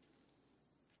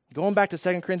 Going back to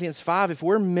 2 Corinthians 5, if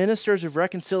we're ministers of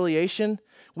reconciliation,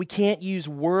 we can't use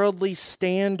worldly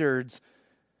standards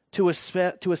to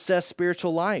assess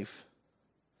spiritual life.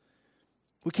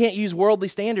 We can't use worldly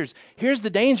standards. Here's the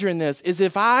danger in this, is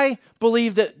if I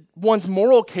believe that one's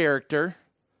moral character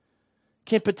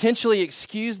can potentially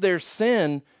excuse their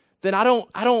sin, then I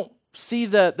don't see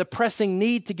the pressing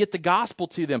need to get the gospel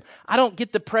to them. I don't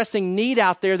get the pressing need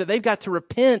out there that they've got to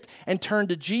repent and turn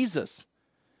to Jesus.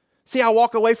 See, I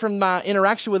walk away from my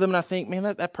interaction with them and I think, man,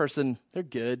 that person, they're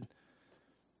good.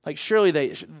 Like surely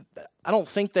I don't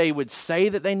think they would say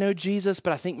that they know Jesus,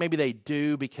 but I think maybe they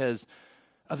do because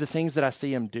of the things that I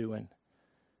see them doing.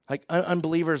 Like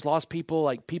unbelievers, lost people,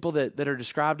 like people that are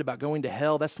described about going to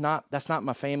hell, that's not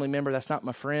my family member, that's not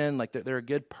my friend, like they're a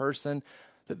good person,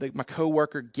 my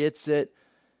coworker gets it,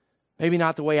 maybe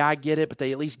not the way I get it, but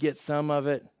they at least get some of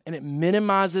it, and it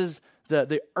minimizes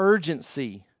the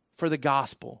urgency for the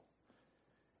gospel,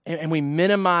 and we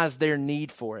minimize their need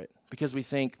for it, because we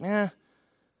think,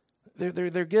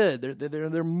 they're good,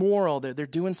 they're moral, they're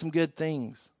doing some good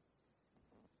things.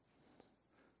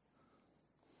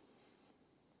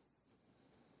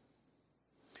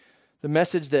 The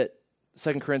message that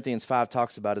 2 Corinthians 5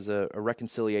 talks about is a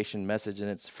reconciliation message,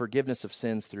 and it's forgiveness of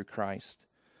sins through Christ.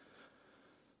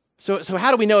 So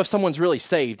how do we know if someone's really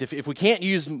saved? If we can't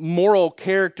use moral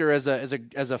character as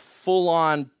a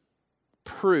full-on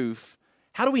proof,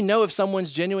 how do we know if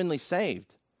someone's genuinely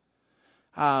saved?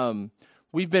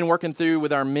 We've been working through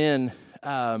with our men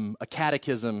a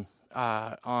catechism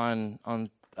on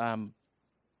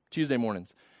Tuesday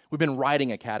mornings. We've been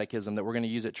writing a catechism that we're going to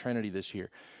use at Trinity this year.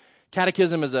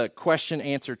 Catechism is a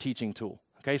question-answer teaching tool.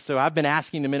 Okay, so I've been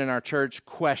asking the men in our church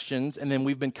questions, and then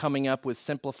we've been coming up with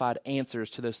simplified answers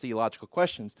to those theological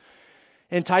questions.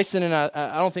 And Tyson and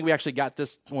I don't think we actually got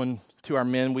this one to our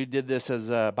men. We did this as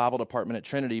a Bible department at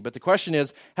Trinity. But the question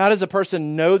is, how does a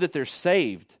person know that they're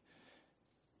saved?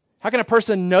 How can a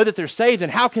person know that they're saved,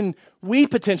 and how can we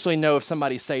potentially know if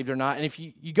somebody's saved or not? And if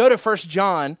you go to 1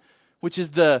 John, which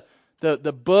is the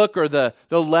book or the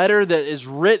letter that is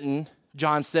written,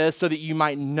 John says, so that you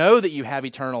might know that you have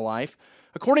eternal life.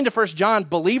 According to 1 John,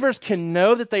 believers can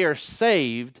know that they are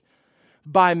saved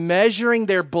by measuring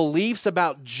their beliefs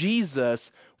about Jesus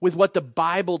with what the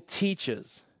Bible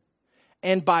teaches,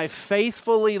 and by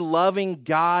faithfully loving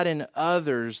God and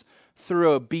others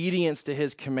through obedience to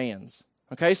his commands.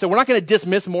 Okay, so we're not going to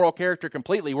dismiss moral character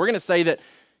completely. We're going to say that,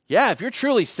 yeah, if you're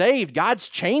truly saved, God's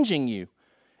changing you.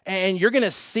 And you're going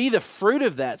to see the fruit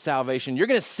of that salvation. You're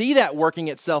going to see that working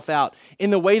itself out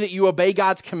in the way that you obey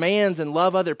God's commands and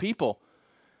love other people.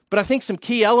 But I think some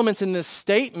key elements in this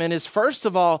statement is, first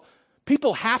of all,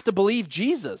 people have to believe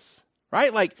Jesus,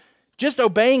 right? Like, just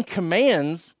obeying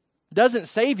commands doesn't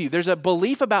save you. There's a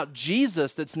belief about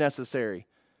Jesus that's necessary.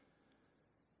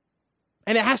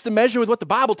 And it has to measure with what the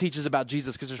Bible teaches about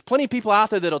Jesus, because there's plenty of people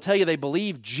out there that'll tell you they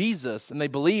believe Jesus and they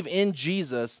believe in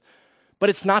Jesus, but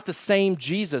it's not the same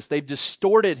Jesus. They've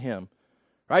distorted him,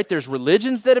 right? There's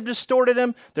religions that have distorted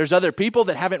him. There's other people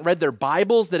that haven't read their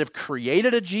Bibles that have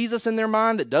created a Jesus in their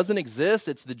mind that doesn't exist.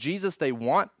 It's the Jesus they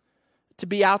want to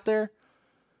be out there.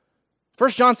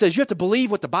 1 John says you have to believe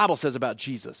what the Bible says about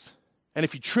Jesus. And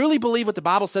if you truly believe what the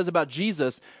Bible says about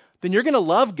Jesus, then you're going to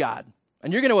love God.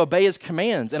 And you're going to obey his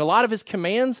commands. And a lot of his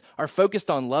commands are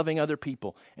focused on loving other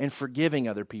people and forgiving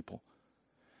other people.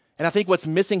 And I think what's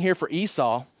missing here for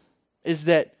Esau is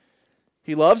that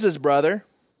he loves his brother.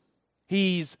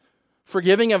 He's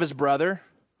forgiving of his brother.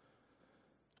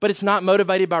 But it's not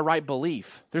motivated by right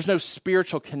belief. There's no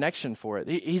spiritual connection for it.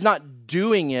 He's not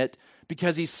doing it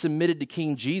because he's submitted to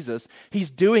King Jesus.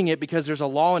 He's doing it because there's a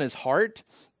law in his heart.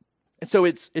 And so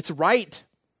it's right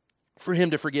for him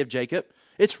to forgive Jacob.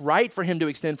 It's right for him to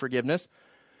extend forgiveness,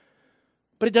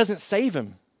 but it doesn't save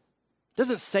him. It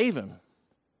doesn't save him.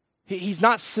 He's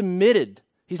not submitted.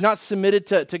 He's not submitted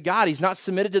to God. He's not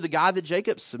submitted to the God that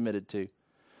Jacob's submitted to.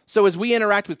 So as we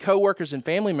interact with coworkers and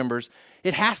family members,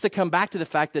 it has to come back to the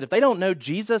fact that if they don't know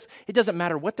Jesus, it doesn't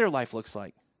matter what their life looks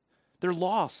like. They're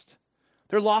lost.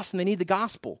 They're lost and they need the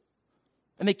gospel.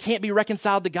 And they can't be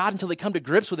reconciled to God until they come to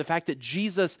grips with the fact that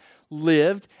Jesus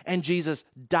lived and Jesus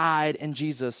died and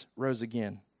Jesus rose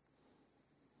again.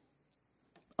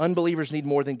 Unbelievers need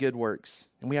more than good works.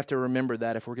 And we have to remember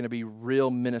that if we're going to be real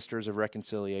ministers of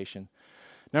reconciliation.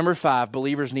 Number 5,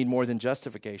 believers need more than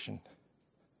justification.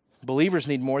 Believers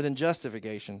need more than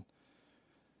justification.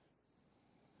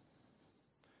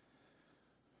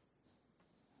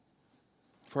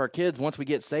 For our kids, once we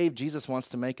get saved, Jesus wants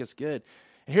to make us good.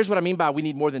 And here's what I mean by we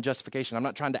need more than justification. I'm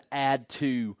not trying to add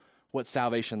to what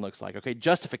salvation looks like. Okay,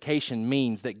 justification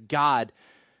means that God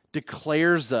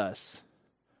declares us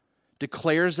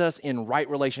in right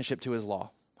relationship to his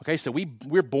law. Okay, so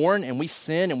we're born and we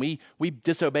sin and we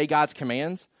disobey God's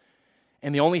commands.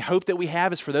 And the only hope that we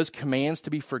have is for those commands to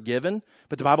be forgiven.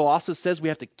 But the Bible also says we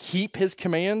have to keep his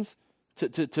commands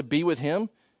to be with him.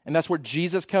 And that's where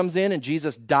Jesus comes in, and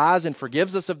Jesus dies and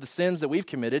forgives us of the sins that we've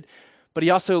committed. But he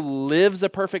also lives a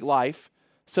perfect life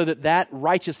so that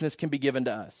righteousness can be given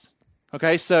to us.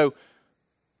 Okay, so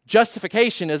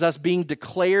justification is us being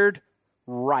declared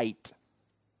right.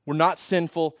 We're not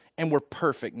sinful and we're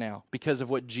perfect now because of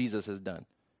what Jesus has done.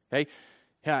 Okay,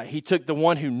 he took the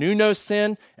one who knew no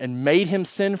sin and made him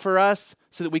sin for us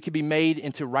so that we could be made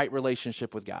into right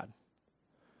relationship with God.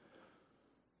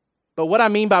 But what I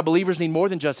mean by believers need more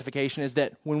than justification is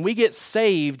that when we get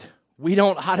saved, we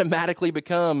don't automatically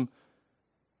become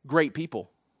great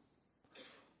people.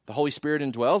 The Holy Spirit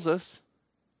indwells us,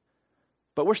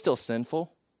 but we're still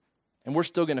sinful, and we're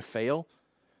still going to fail.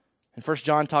 And 1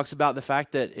 John talks about the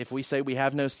fact that if we say we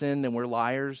have no sin, then we're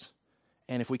liars.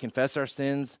 And if we confess our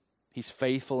sins, he's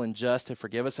faithful and just to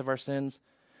forgive us of our sins.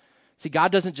 See,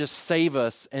 God doesn't just save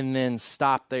us and then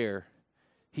stop there.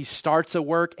 He starts a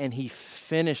work and he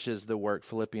finishes the work,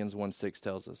 Philippians 1:6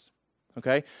 tells us.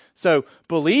 Okay? So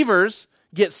believers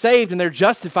get saved and they're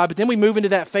justified, but then we move into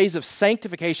that phase of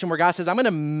sanctification where God says, I'm going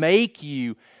to make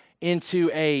you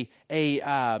into a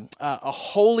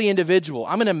holy individual.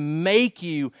 I'm going to make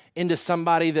you into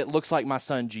somebody that looks like my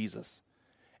son Jesus.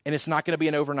 And it's not going to be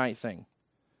an overnight thing.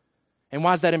 And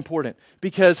why is that important?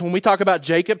 Because when we talk about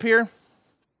Jacob here,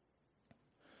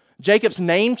 Jacob's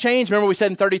name change, remember we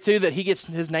said in 32 that he gets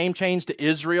his name changed to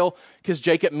Israel because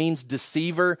Jacob means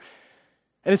deceiver.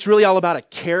 And it's really all about a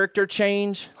character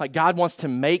change. Like God wants to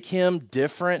make him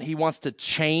different. He wants to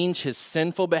change his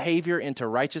sinful behavior into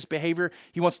righteous behavior.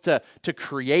 He wants to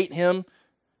create him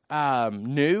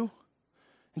new.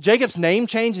 Jacob's name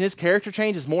change and his character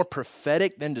change is more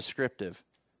prophetic than descriptive.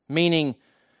 Meaning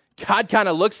God kind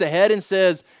of looks ahead and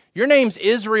says, your name's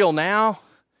Israel now,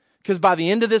 because by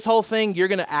the end of this whole thing, you're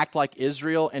going to act like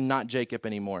Israel and not Jacob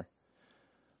anymore.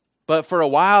 But for a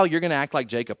while, you're going to act like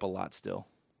Jacob a lot still.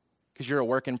 Because you're a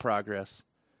work in progress.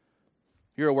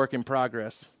 You're a work in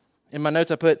progress. In my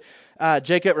notes I put,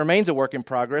 Jacob remains a work in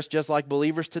progress, just like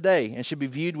believers today, and should be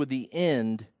viewed with the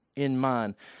end in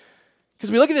mind. Because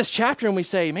we look at this chapter and we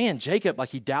say, man, Jacob, like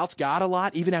he doubts God a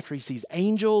lot, even after he sees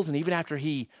angels, and even after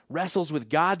he wrestles with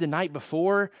God the night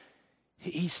before.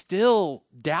 he's still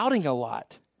doubting a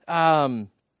lot.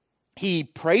 He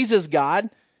praises God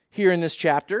here in this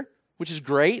chapter, which is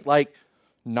great. Like,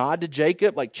 nod to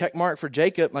Jacob, like check mark for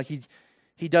Jacob. Like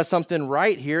he does something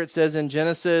right here. It says in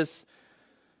Genesis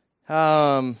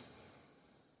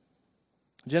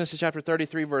chapter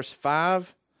 33, verse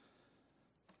 5.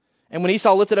 And when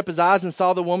Esau lifted up his eyes and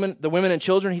saw the women and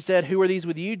children, he said, "Who are these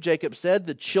with you?" Jacob said,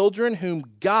 "The children whom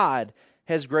God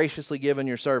has graciously given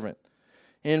your servant."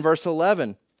 In verse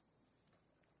 11,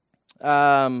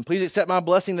 please accept my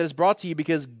blessing that is brought to you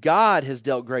because God has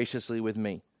dealt graciously with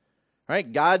me. All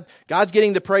right? God's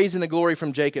getting the praise and the glory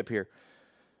from Jacob here.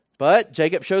 But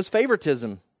Jacob shows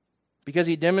favoritism because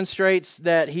he demonstrates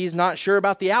that he's not sure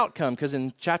about the outcome, because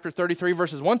in chapter 33,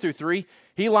 verses 1 through 3,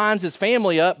 he lines his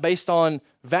family up based on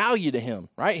value to him,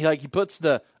 right? He puts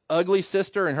the ugly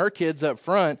sister and her kids up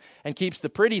front and keeps the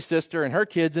pretty sister and her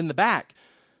kids in the back,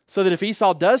 so that if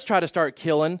Esau does try to start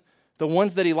killing, the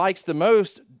ones that he likes the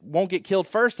most won't get killed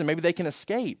first and maybe they can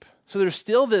escape. So there's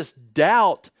still this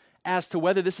doubt as to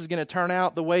whether this is going to turn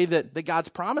out the way that God's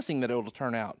promising that it will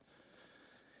turn out.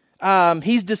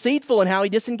 He's deceitful in how he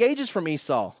disengages from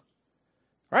Esau.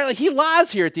 Right? Like, he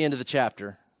lies here at the end of the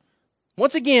chapter.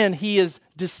 Once again, he is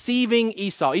deceiving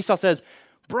Esau. Esau says,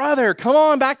 "Brother, come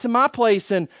on back to my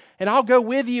place and I'll go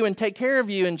with you and take care of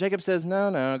you." And Jacob says,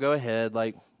 No, go ahead.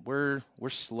 Like, we're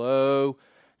slow.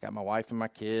 Got my wife and my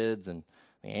kids, and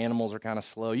the animals are kind of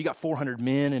slow. You got 400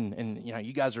 men, and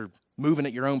you guys are moving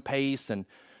at your own pace, and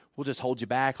we'll just hold you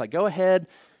back. Like, go ahead.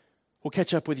 We'll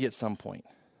catch up with you at some point.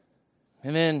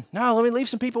 And then, no, let me leave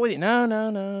some people with you.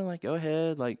 No. Like, go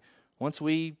ahead. Like, once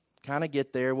we kind of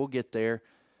get there, we'll get there.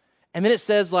 And then it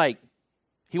says, like,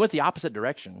 he went the opposite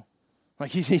direction. Like,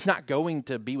 he's not going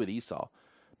to be with Esau.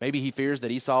 Maybe he fears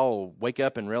that Esau will wake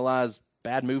up and realize,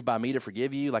 bad move by me to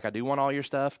forgive you. Like, I do want all your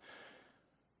stuff.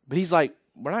 But he's like,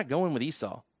 we're not going with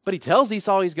Esau. But he tells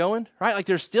Esau he's going, right? Like,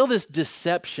 there's still this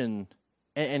deception,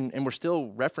 and we're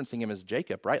still referencing him as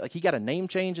Jacob, right? Like, he got a name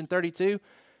change in 32.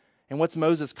 And what's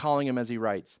Moses calling him as he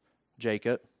writes?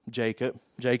 Jacob, Jacob,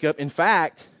 Jacob. In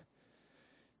fact,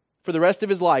 for the rest of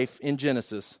his life in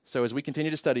Genesis, so as we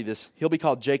continue to study this, he'll be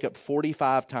called Jacob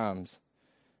 45 times.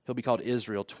 He'll be called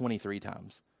Israel 23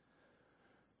 times.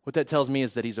 What that tells me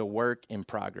is that he's a work in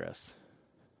progress.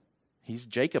 He's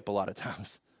Jacob a lot of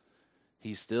times.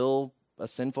 He's still a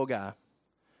sinful guy.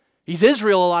 He's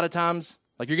Israel a lot of times.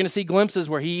 Like, you're going to see glimpses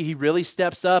where he really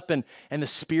steps up and the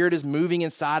Spirit is moving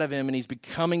inside of him and he's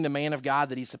becoming the man of God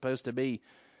that he's supposed to be.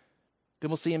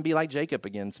 Then we'll see him be like Jacob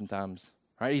again sometimes.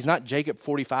 Right? He's not Jacob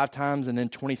 45 times and then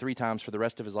 23 times for the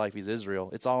rest of his life. He's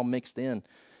Israel. It's all mixed in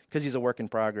because he's a work in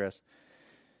progress.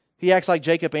 He acts like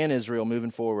Jacob and Israel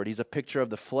moving forward. He's a picture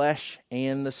of the flesh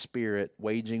and the spirit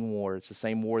waging war. It's the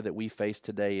same war that we face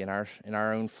today in our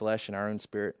own flesh and our own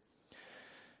spirit.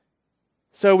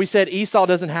 So we said Esau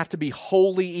doesn't have to be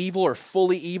wholly evil or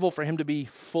fully evil for him to be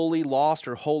fully lost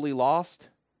or wholly lost.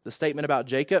 The statement about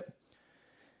Jacob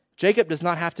does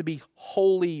not have to be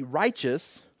wholly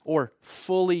righteous or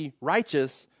fully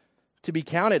righteous to be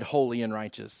counted holy and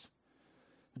righteous.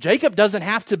 Jacob doesn't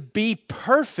have to be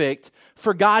perfect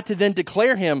for God to then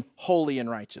declare him holy and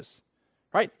righteous.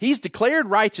 Right? He's declared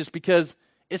righteous because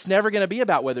it's never going to be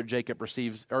about whether Jacob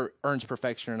receives or earns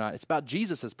perfection or not. It's about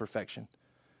Jesus' perfection.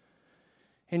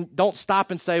 And don't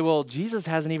stop and say, well, Jesus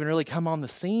hasn't even really come on the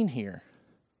scene here.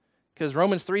 Because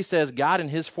Romans 3 says God in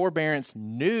his forbearance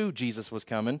knew Jesus was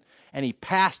coming, and he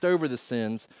passed over the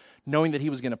sins, knowing that he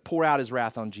was going to pour out his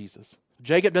wrath on Jesus.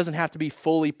 Jacob doesn't have to be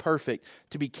fully perfect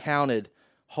to be counted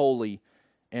holy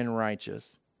and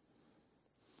righteous.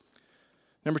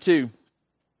 Number 2,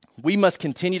 we must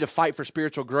continue to fight for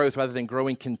spiritual growth rather than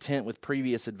growing content with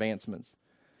previous advancements.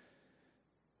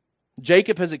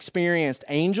 Jacob has experienced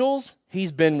angels,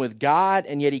 he's been with God,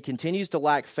 and yet he continues to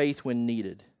lack faith when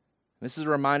needed. This is a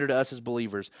reminder to us as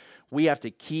believers. We have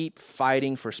to keep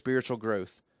fighting for spiritual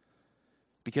growth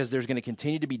because there's going to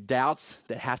continue to be doubts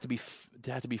that have to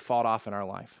be fought off in our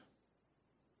life.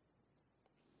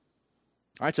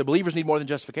 All right, so believers need more than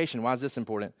justification. Why is this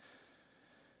important?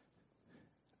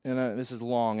 And this is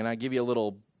long, and I give you a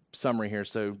little summary here,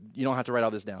 so you don't have to write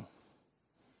all this down.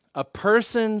 A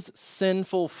person's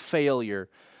sinful failure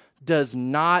does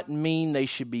not mean they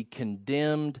should be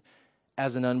condemned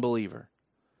as an unbeliever.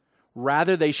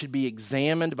 Rather, they should be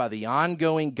examined by the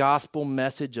ongoing gospel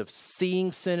message of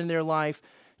seeing sin in their life,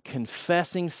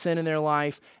 confessing sin in their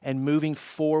life, and moving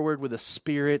forward with a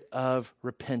spirit of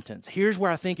repentance. Here's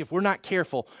where I think if we're not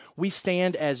careful, we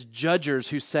stand as judges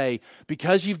who say,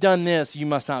 because you've done this, you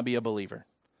must not be a believer.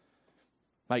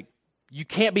 Like, you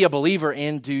can't be a believer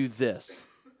and do this.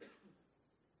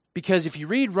 Because if you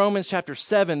read Romans chapter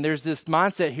 7, there's this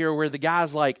mindset here where the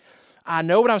guy's like, I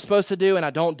know what I'm supposed to do and I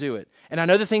don't do it. And I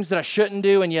know the things that I shouldn't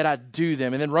do and yet I do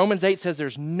them. And then Romans 8 says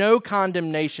there's no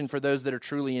condemnation for those that are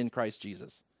truly in Christ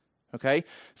Jesus. Okay?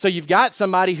 So you've got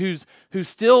somebody who's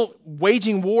still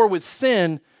waging war with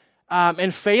sin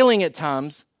and failing at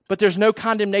times, but there's no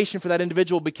condemnation for that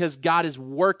individual because God is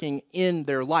working in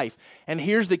their life. And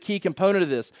here's the key component of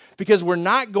this. Because we're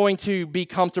not going to be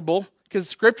comfortable, because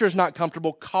Scripture is not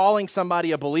comfortable calling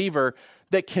somebody a believer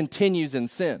that continues in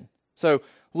sin. So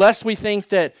lest we think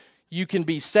that you can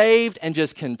be saved and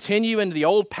just continue into the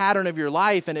old pattern of your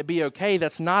life and it be okay,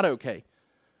 that's not okay.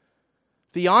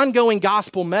 The ongoing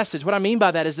gospel message, what I mean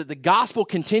by that is that the gospel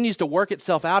continues to work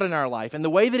itself out in our life. And the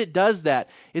way that it does that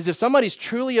is if somebody's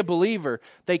truly a believer,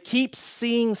 they keep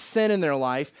seeing sin in their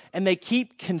life and they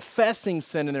keep confessing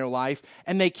sin in their life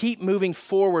and they keep moving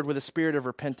forward with a spirit of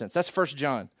repentance. That's 1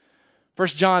 John. 1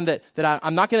 John that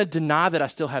I'm not going to deny that I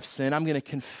still have sin. I'm going to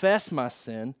confess my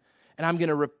sin and I'm going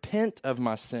to repent of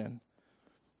my sin.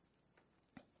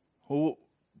 Well,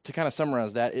 to kind of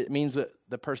summarize that, it means that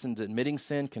the person's admitting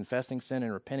sin, confessing sin,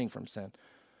 and repenting from sin.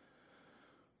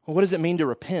 Well, what does it mean to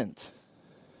repent?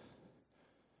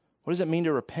 What does it mean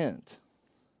to repent?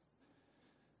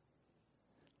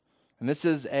 And this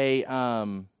is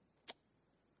one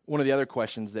of the other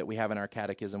questions that we have in our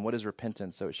catechism. What is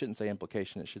repentance? So it shouldn't say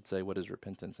implication. It should say, what is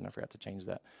repentance? And I forgot to change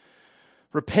that.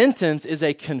 Repentance is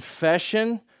a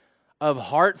confession of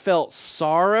heartfelt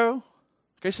sorrow.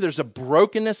 Okay, so there's a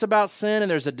brokenness about sin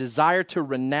and there's a desire to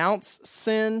renounce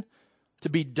sin, to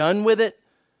be done with it,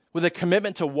 with a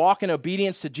commitment to walk in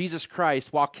obedience to Jesus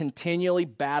Christ while continually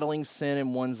battling sin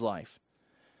in one's life.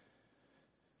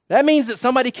 That means that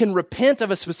somebody can repent of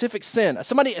a specific sin.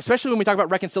 Somebody, especially when we talk about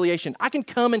reconciliation, I can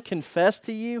come and confess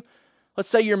to you. Let's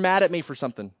say you're mad at me for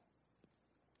something.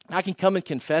 I can come and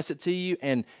confess it to you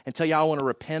and tell you I want to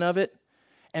repent of it,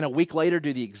 and a week later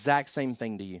do the exact same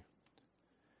thing to you.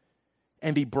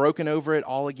 And be broken over it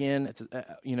all again,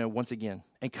 once again.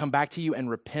 And come back to you and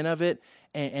repent of it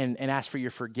and ask for your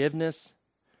forgiveness.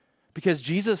 Because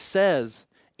Jesus says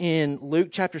in Luke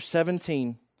chapter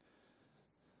 17,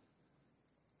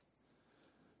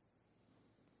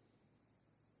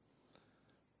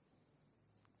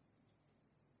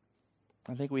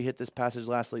 I think we hit this passage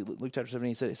last week. Luke chapter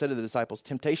 17, he said to the disciples,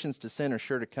 temptations to sin are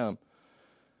sure to come.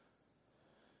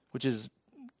 Which is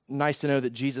nice to know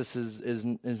that Jesus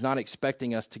is not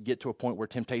expecting us to get to a point where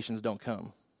temptations don't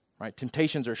come, right?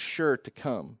 Temptations are sure to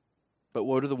come, but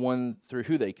woe to the one through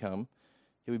who they come.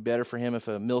 It would be better for him if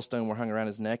a millstone were hung around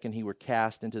his neck and he were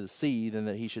cast into the sea than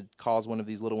that he should cause one of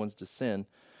these little ones to sin.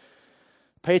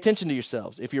 Pay attention to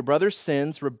yourselves. If your brother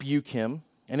sins, rebuke him,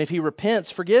 and if he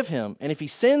repents, forgive him. And if he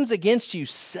sins against you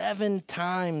 7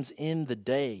 times in the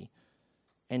day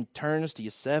and turns to you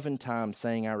 7 times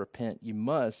saying, I repent, you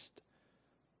must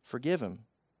forgive him.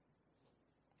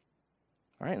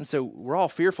 All right, and so we're all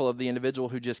fearful of the individual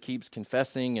who just keeps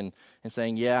confessing and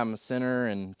saying, yeah, I'm a sinner,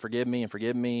 and forgive me.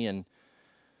 And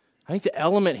I think the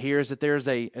element here is that there's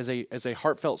a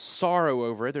heartfelt sorrow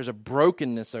over it, there's a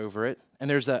brokenness over it, and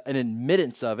there's an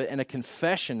admittance of it and a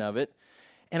confession of it.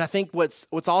 And I think what's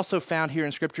also found here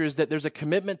in Scripture is that there's a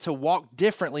commitment to walk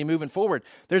differently moving forward.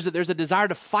 There's a desire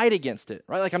to fight against it,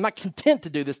 right? Like, I'm not content to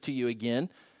do this to you again.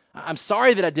 I'm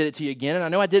sorry that I did it to you again, and I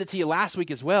know I did it to you last week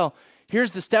as well.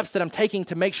 Here's the steps that I'm taking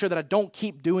to make sure that I don't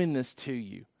keep doing this to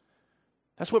you.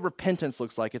 That's what repentance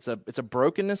looks like. It's a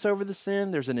brokenness over the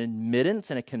sin. There's an admittance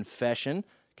and a confession,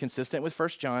 consistent with 1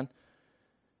 John.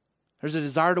 There's a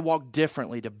desire to walk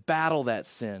differently, to battle that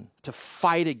sin, to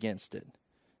fight against it,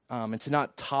 and to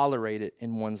not tolerate it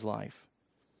in one's life.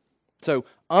 So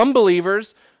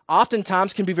unbelievers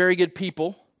oftentimes can be very good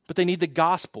people, but they need the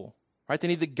gospel. Right? They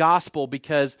need the gospel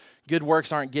because good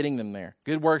works aren't getting them there.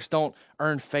 Good works don't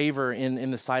earn favor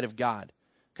in the sight of God.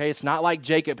 Okay, it's not like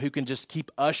Jacob who can just keep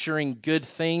ushering good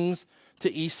things to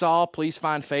Esau. Please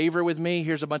find favor with me.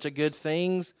 Here's a bunch of good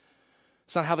things.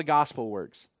 It's not how the gospel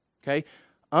works. Okay,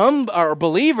 our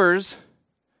believers,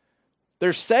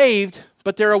 they're saved,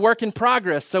 but they're a work in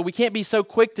progress. So we can't be so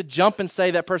quick to jump and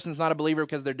say that person's not a believer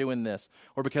because they're doing this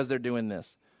or because they're doing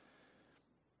this.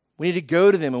 We need to go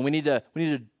to them and we need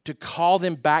to call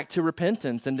them back to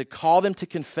repentance and to call them to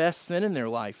confess sin in their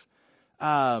life,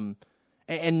 and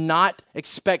not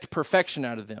expect perfection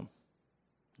out of them.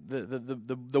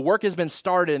 The work has been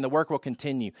started and the work will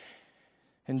continue.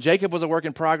 And Jacob was a work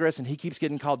in progress, and he keeps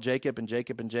getting called Jacob and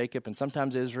Jacob and Jacob, and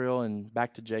sometimes Israel and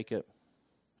back to Jacob.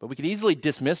 But we could easily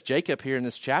dismiss Jacob here in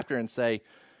this chapter and say,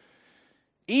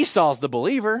 Esau's the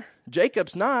believer,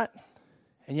 Jacob's not.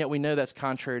 And yet we know that's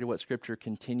contrary to what Scripture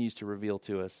continues to reveal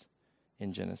to us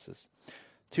in Genesis.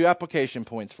 2 application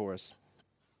points for us.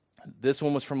 This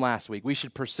one was from last week. We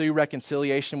should pursue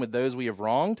reconciliation with those we have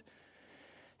wronged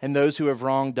and those who have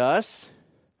wronged us,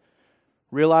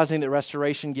 realizing that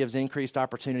restoration gives increased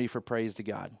opportunity for praise to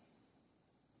God.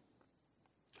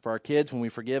 For our kids, when we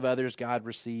forgive others, God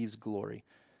receives glory.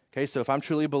 Okay, so if I'm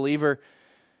truly a believer,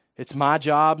 it's my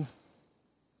job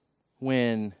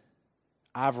when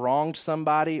I've wronged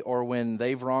somebody or when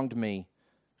they've wronged me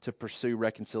to pursue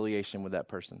reconciliation with that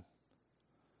person.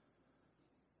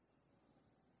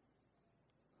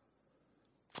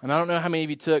 And I don't know how many of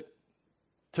you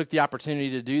took the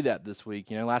opportunity to do that this week.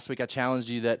 Last week I challenged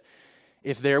you that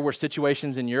if there were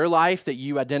situations in your life that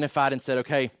you identified and said,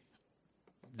 okay,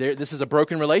 this is a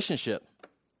broken relationship,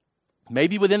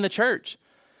 maybe within the church.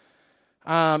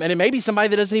 And it may be somebody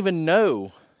that doesn't even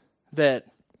know that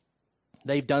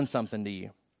they've done something to you.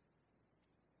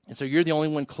 And so you're the only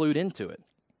one clued into it.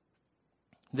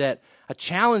 That I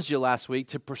challenged you last week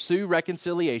to pursue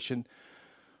reconciliation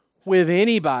with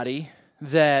anybody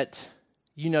that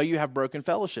you have broken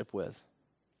fellowship with.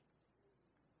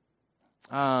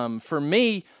 For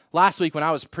me, last week when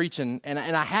I was preaching, and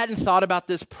I hadn't thought about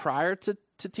this prior to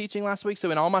teaching last week,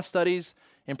 so in all my studies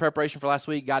in preparation for last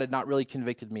week, God had not really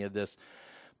convicted me of this.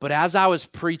 But as I was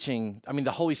preaching,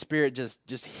 the Holy Spirit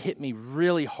just hit me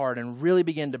really hard and really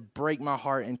began to break my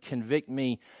heart and convict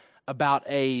me about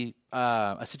a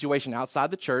situation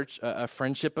outside the church, a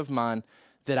friendship of mine,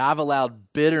 that I've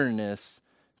allowed bitterness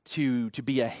to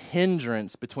be a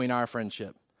hindrance between our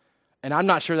friendship. And I'm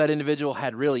not sure that individual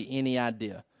had really any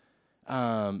idea.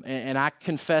 And I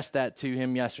confessed that to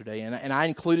him yesterday. And I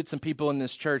included some people in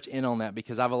this church in on that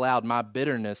because I've allowed my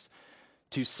bitterness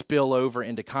to spill over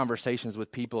into conversations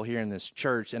with people here in this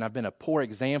church. And I've been a poor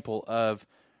example of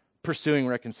pursuing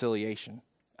reconciliation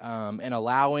and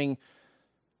allowing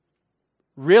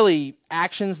really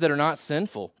actions that are not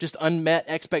sinful, just unmet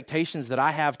expectations that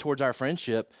I have towards our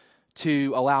friendship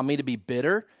to allow me to be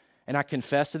bitter. And I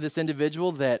confess to this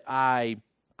individual that I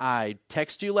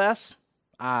text you less,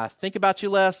 I think about you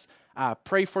less, I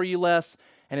pray for you less,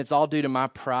 and it's all due to my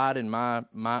pride and my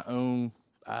own,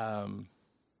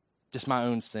 just my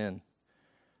own sin.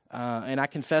 And I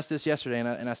confessed this yesterday,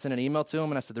 and I sent an email to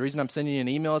him, and I said, the reason I'm sending you an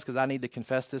email is because I need to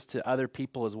confess this to other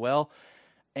people as well.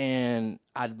 And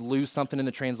I'd lose something in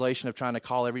the translation of trying to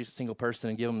call every single person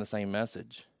and give them the same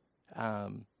message.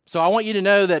 So I want you to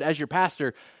know that as your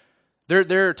pastor,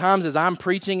 there are times as I'm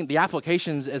preaching, the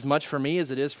application's as much for me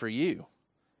as it is for you.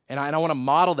 And I want to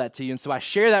model that to you. And so I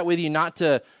share that with you not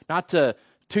to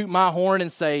toot my horn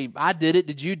and say, I did it,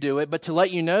 did you do it? But to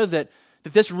let you know that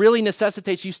this really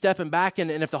necessitates you stepping back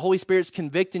and if the Holy Spirit's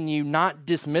convicting you, not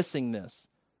dismissing this.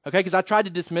 Okay? Because I tried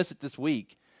to dismiss it this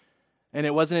week. And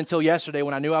it wasn't until yesterday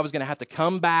when I knew I was going to have to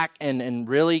come back and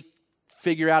really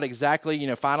figure out exactly,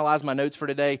 finalize my notes for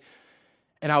today.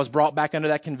 And I was brought back under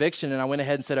that conviction, and I went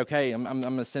ahead and said, okay, I'm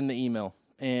going to send the email.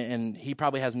 And he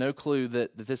probably has no clue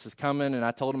that this is coming. And I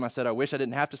told him, I said, I wish I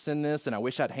didn't have to send this, and I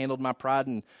wish I'd handled my pride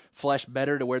and flesh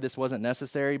better to where this wasn't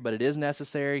necessary, but it is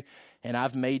necessary. And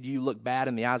I've made you look bad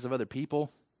in the eyes of other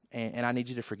people, and I need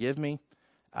you to forgive me.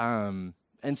 And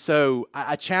so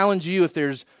I challenge you, if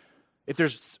there's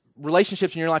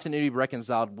relationships in your life that need to be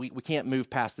reconciled, we can't move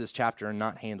past this chapter and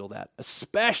not handle that,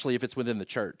 especially if it's within the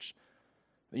church.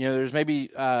 There's maybe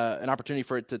an opportunity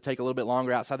for it to take a little bit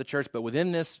longer outside the church, but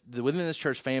within this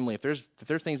church family, if there's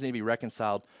things that need to be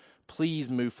reconciled, please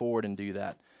move forward and do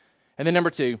that. And then number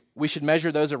 2, we should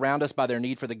measure those around us by their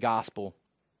need for the gospel,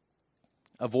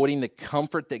 avoiding the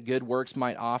comfort that good works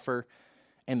might offer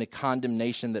and the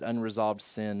condemnation that unresolved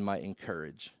sin might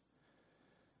encourage.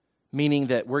 Meaning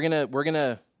that we're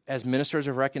gonna as ministers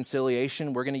of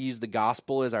reconciliation, we're gonna use the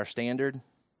gospel as our standard.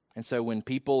 And so when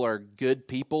people are good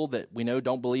people that we know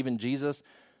don't believe in Jesus,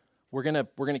 we're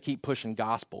gonna keep pushing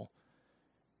gospel.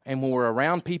 And when we're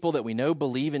around people that we know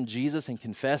believe in Jesus and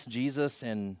confess Jesus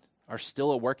and are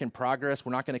still a work in progress,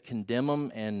 we're not going to condemn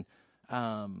them and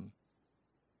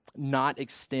not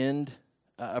extend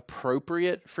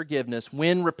appropriate forgiveness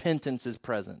when repentance is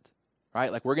present.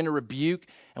 Right? Like we're going to rebuke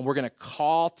and we're going to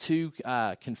call to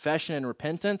confession and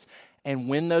repentance. And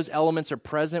when those elements are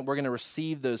present, we're going to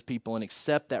receive those people and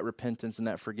accept that repentance and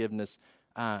that forgiveness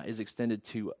is extended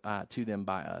to them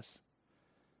by us.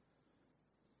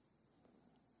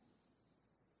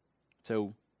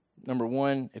 So, number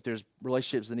 1, if there's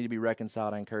relationships that need to be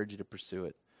reconciled, I encourage you to pursue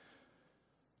it.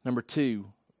 Number 2,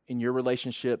 in your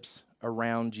relationships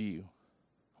around you,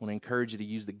 I want to encourage you to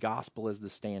use the gospel as the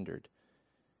standard.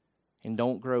 And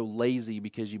don't grow lazy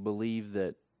because you believe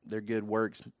that their good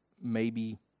works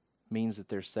maybe means that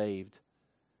they're saved.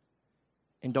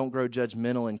 And don't grow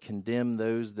judgmental and condemn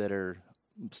those that are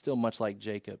still much like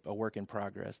Jacob, a work in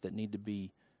progress that need to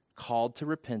be called to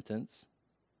repentance.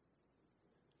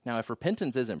 Now, if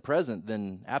repentance isn't present,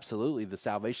 then absolutely the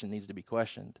salvation needs to be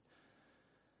questioned.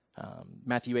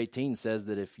 Matthew 18 says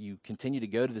that if you continue to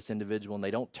go to this individual and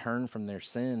they don't turn from their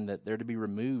sin, that they're to be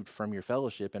removed from your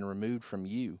fellowship and removed from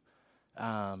you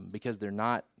because they're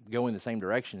not going the same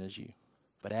direction as you.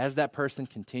 But as that person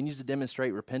continues to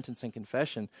demonstrate repentance and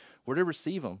confession, we're to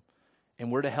receive them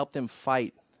and we're to help them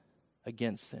fight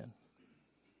against sin.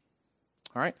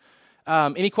 All right.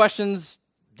 Any questions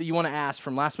that you want to ask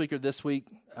from last week or this week?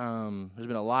 There's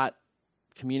been a lot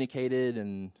communicated,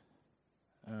 and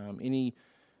any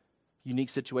unique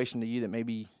situation to you that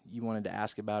maybe you wanted to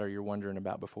ask about or you're wondering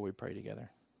about before we pray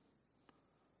together?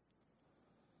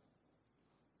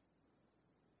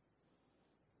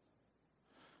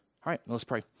 All right, let's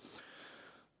pray.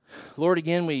 Lord,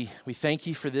 again, we thank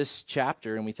you for this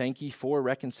chapter, and we thank you for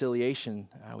reconciliation.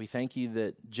 We thank you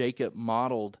that Jacob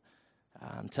modeled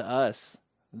to us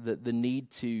the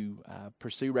need to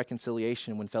pursue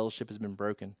reconciliation when fellowship has been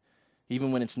broken.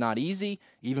 Even when it's not easy,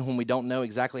 even when we don't know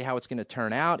exactly how it's going to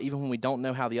turn out, even when we don't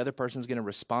know how the other person's going to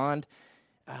respond,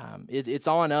 it's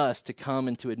on us to come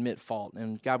and to admit fault.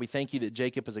 And God, we thank you that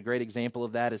Jacob is a great example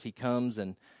of that as he comes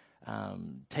and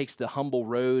takes the humble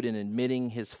road in admitting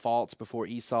his faults before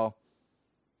Esau.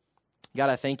 God,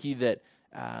 I thank you that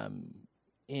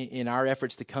in our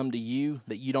efforts to come to you,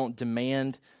 that you don't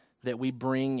demand that we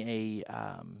bring a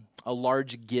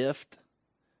large gift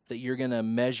that you're going to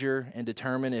measure and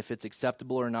determine if it's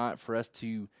acceptable or not for us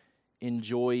to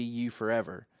enjoy you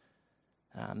forever.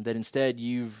 That instead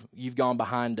you've gone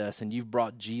behind us and you've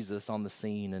brought Jesus on the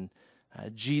scene, and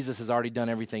Jesus has already done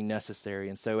everything necessary.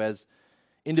 And so as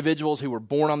individuals who were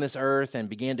born on this earth and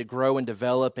began to grow and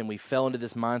develop, and we fell into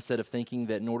this mindset of thinking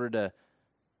that in order to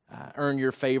earn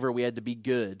your favor we had to be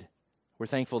good, we're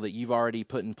thankful that you've already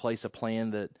put in place a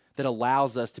plan that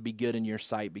allows us to be good in your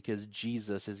sight because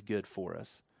Jesus is good for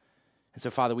us. And so,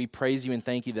 Father, we praise you and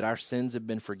thank you that our sins have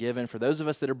been forgiven. For those of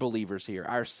us that are believers here,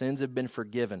 our sins have been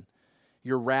forgiven.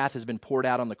 Your wrath has been poured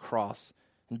out on the cross,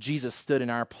 and Jesus stood in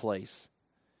our place.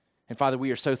 And, Father,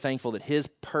 we are so thankful that his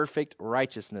perfect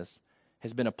righteousness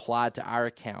has been applied to our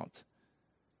account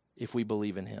if we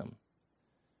believe in him.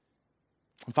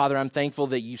 And, Father, I'm thankful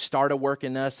that you start a work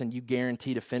in us and you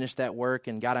guarantee to finish that work.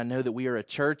 And, God, I know that we are a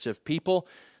church of people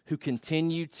who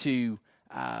continue to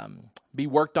be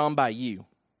worked on by you.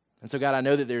 And so, God, I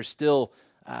know that there's still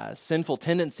sinful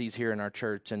tendencies here in our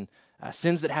church and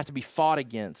sins that have to be fought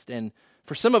against. And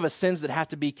for some of us, sins that have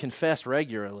to be confessed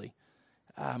regularly.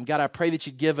 God, I pray that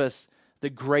you'd give us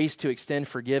the grace to extend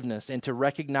forgiveness and to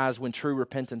recognize when true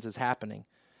repentance is happening.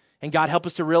 And God, help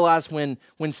us to realize when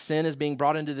sin is being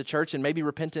brought into the church and maybe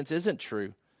repentance isn't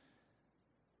true.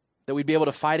 That we'd be able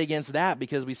to fight against that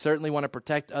because we certainly want to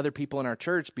protect other people in our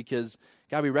church because,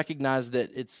 God, we recognize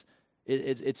that it's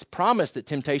promised that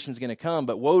temptation is going to come,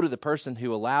 but woe to the person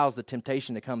who allows the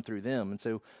temptation to come through them. And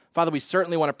so, Father, we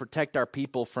certainly want to protect our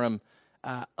people from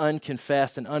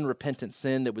unconfessed and unrepentant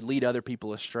sin that would lead other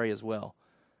people astray as well.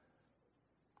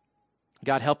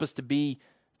 God, help us to be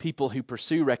people who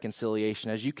pursue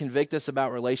reconciliation. As you convict us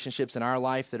about relationships in our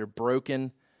life that are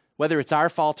broken, whether it's our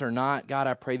fault or not, God,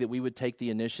 I pray that we would take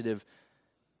the initiative,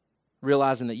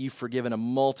 realizing that you've forgiven a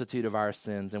multitude of our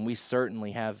sins, and we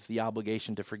certainly have the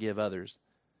obligation to forgive others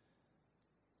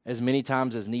as many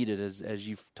times as needed, as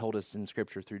you've told us in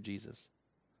Scripture through Jesus.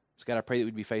 So God, I pray that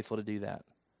we'd be faithful to do that.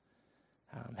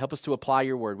 Help us to apply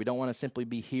your word. We don't want to simply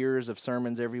be hearers of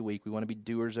sermons every week. We want to be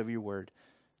doers of your word.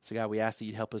 So God, we ask that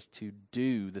you'd help us to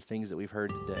do the things that we've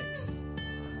heard today,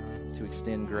 to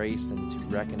extend grace and to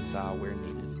reconcile where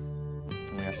needed.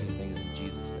 And we ask these things in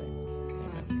Jesus' name.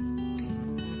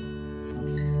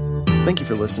 Amen. Thank you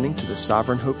for listening to the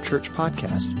Sovereign Hope Church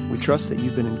podcast. We trust that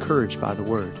you've been encouraged by the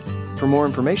word. For more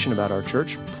information about our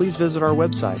church, please visit our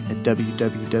website at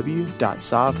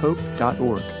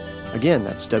www.sovhope.org. Again,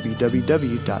 that's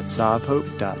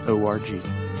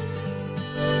www.sovhope.org.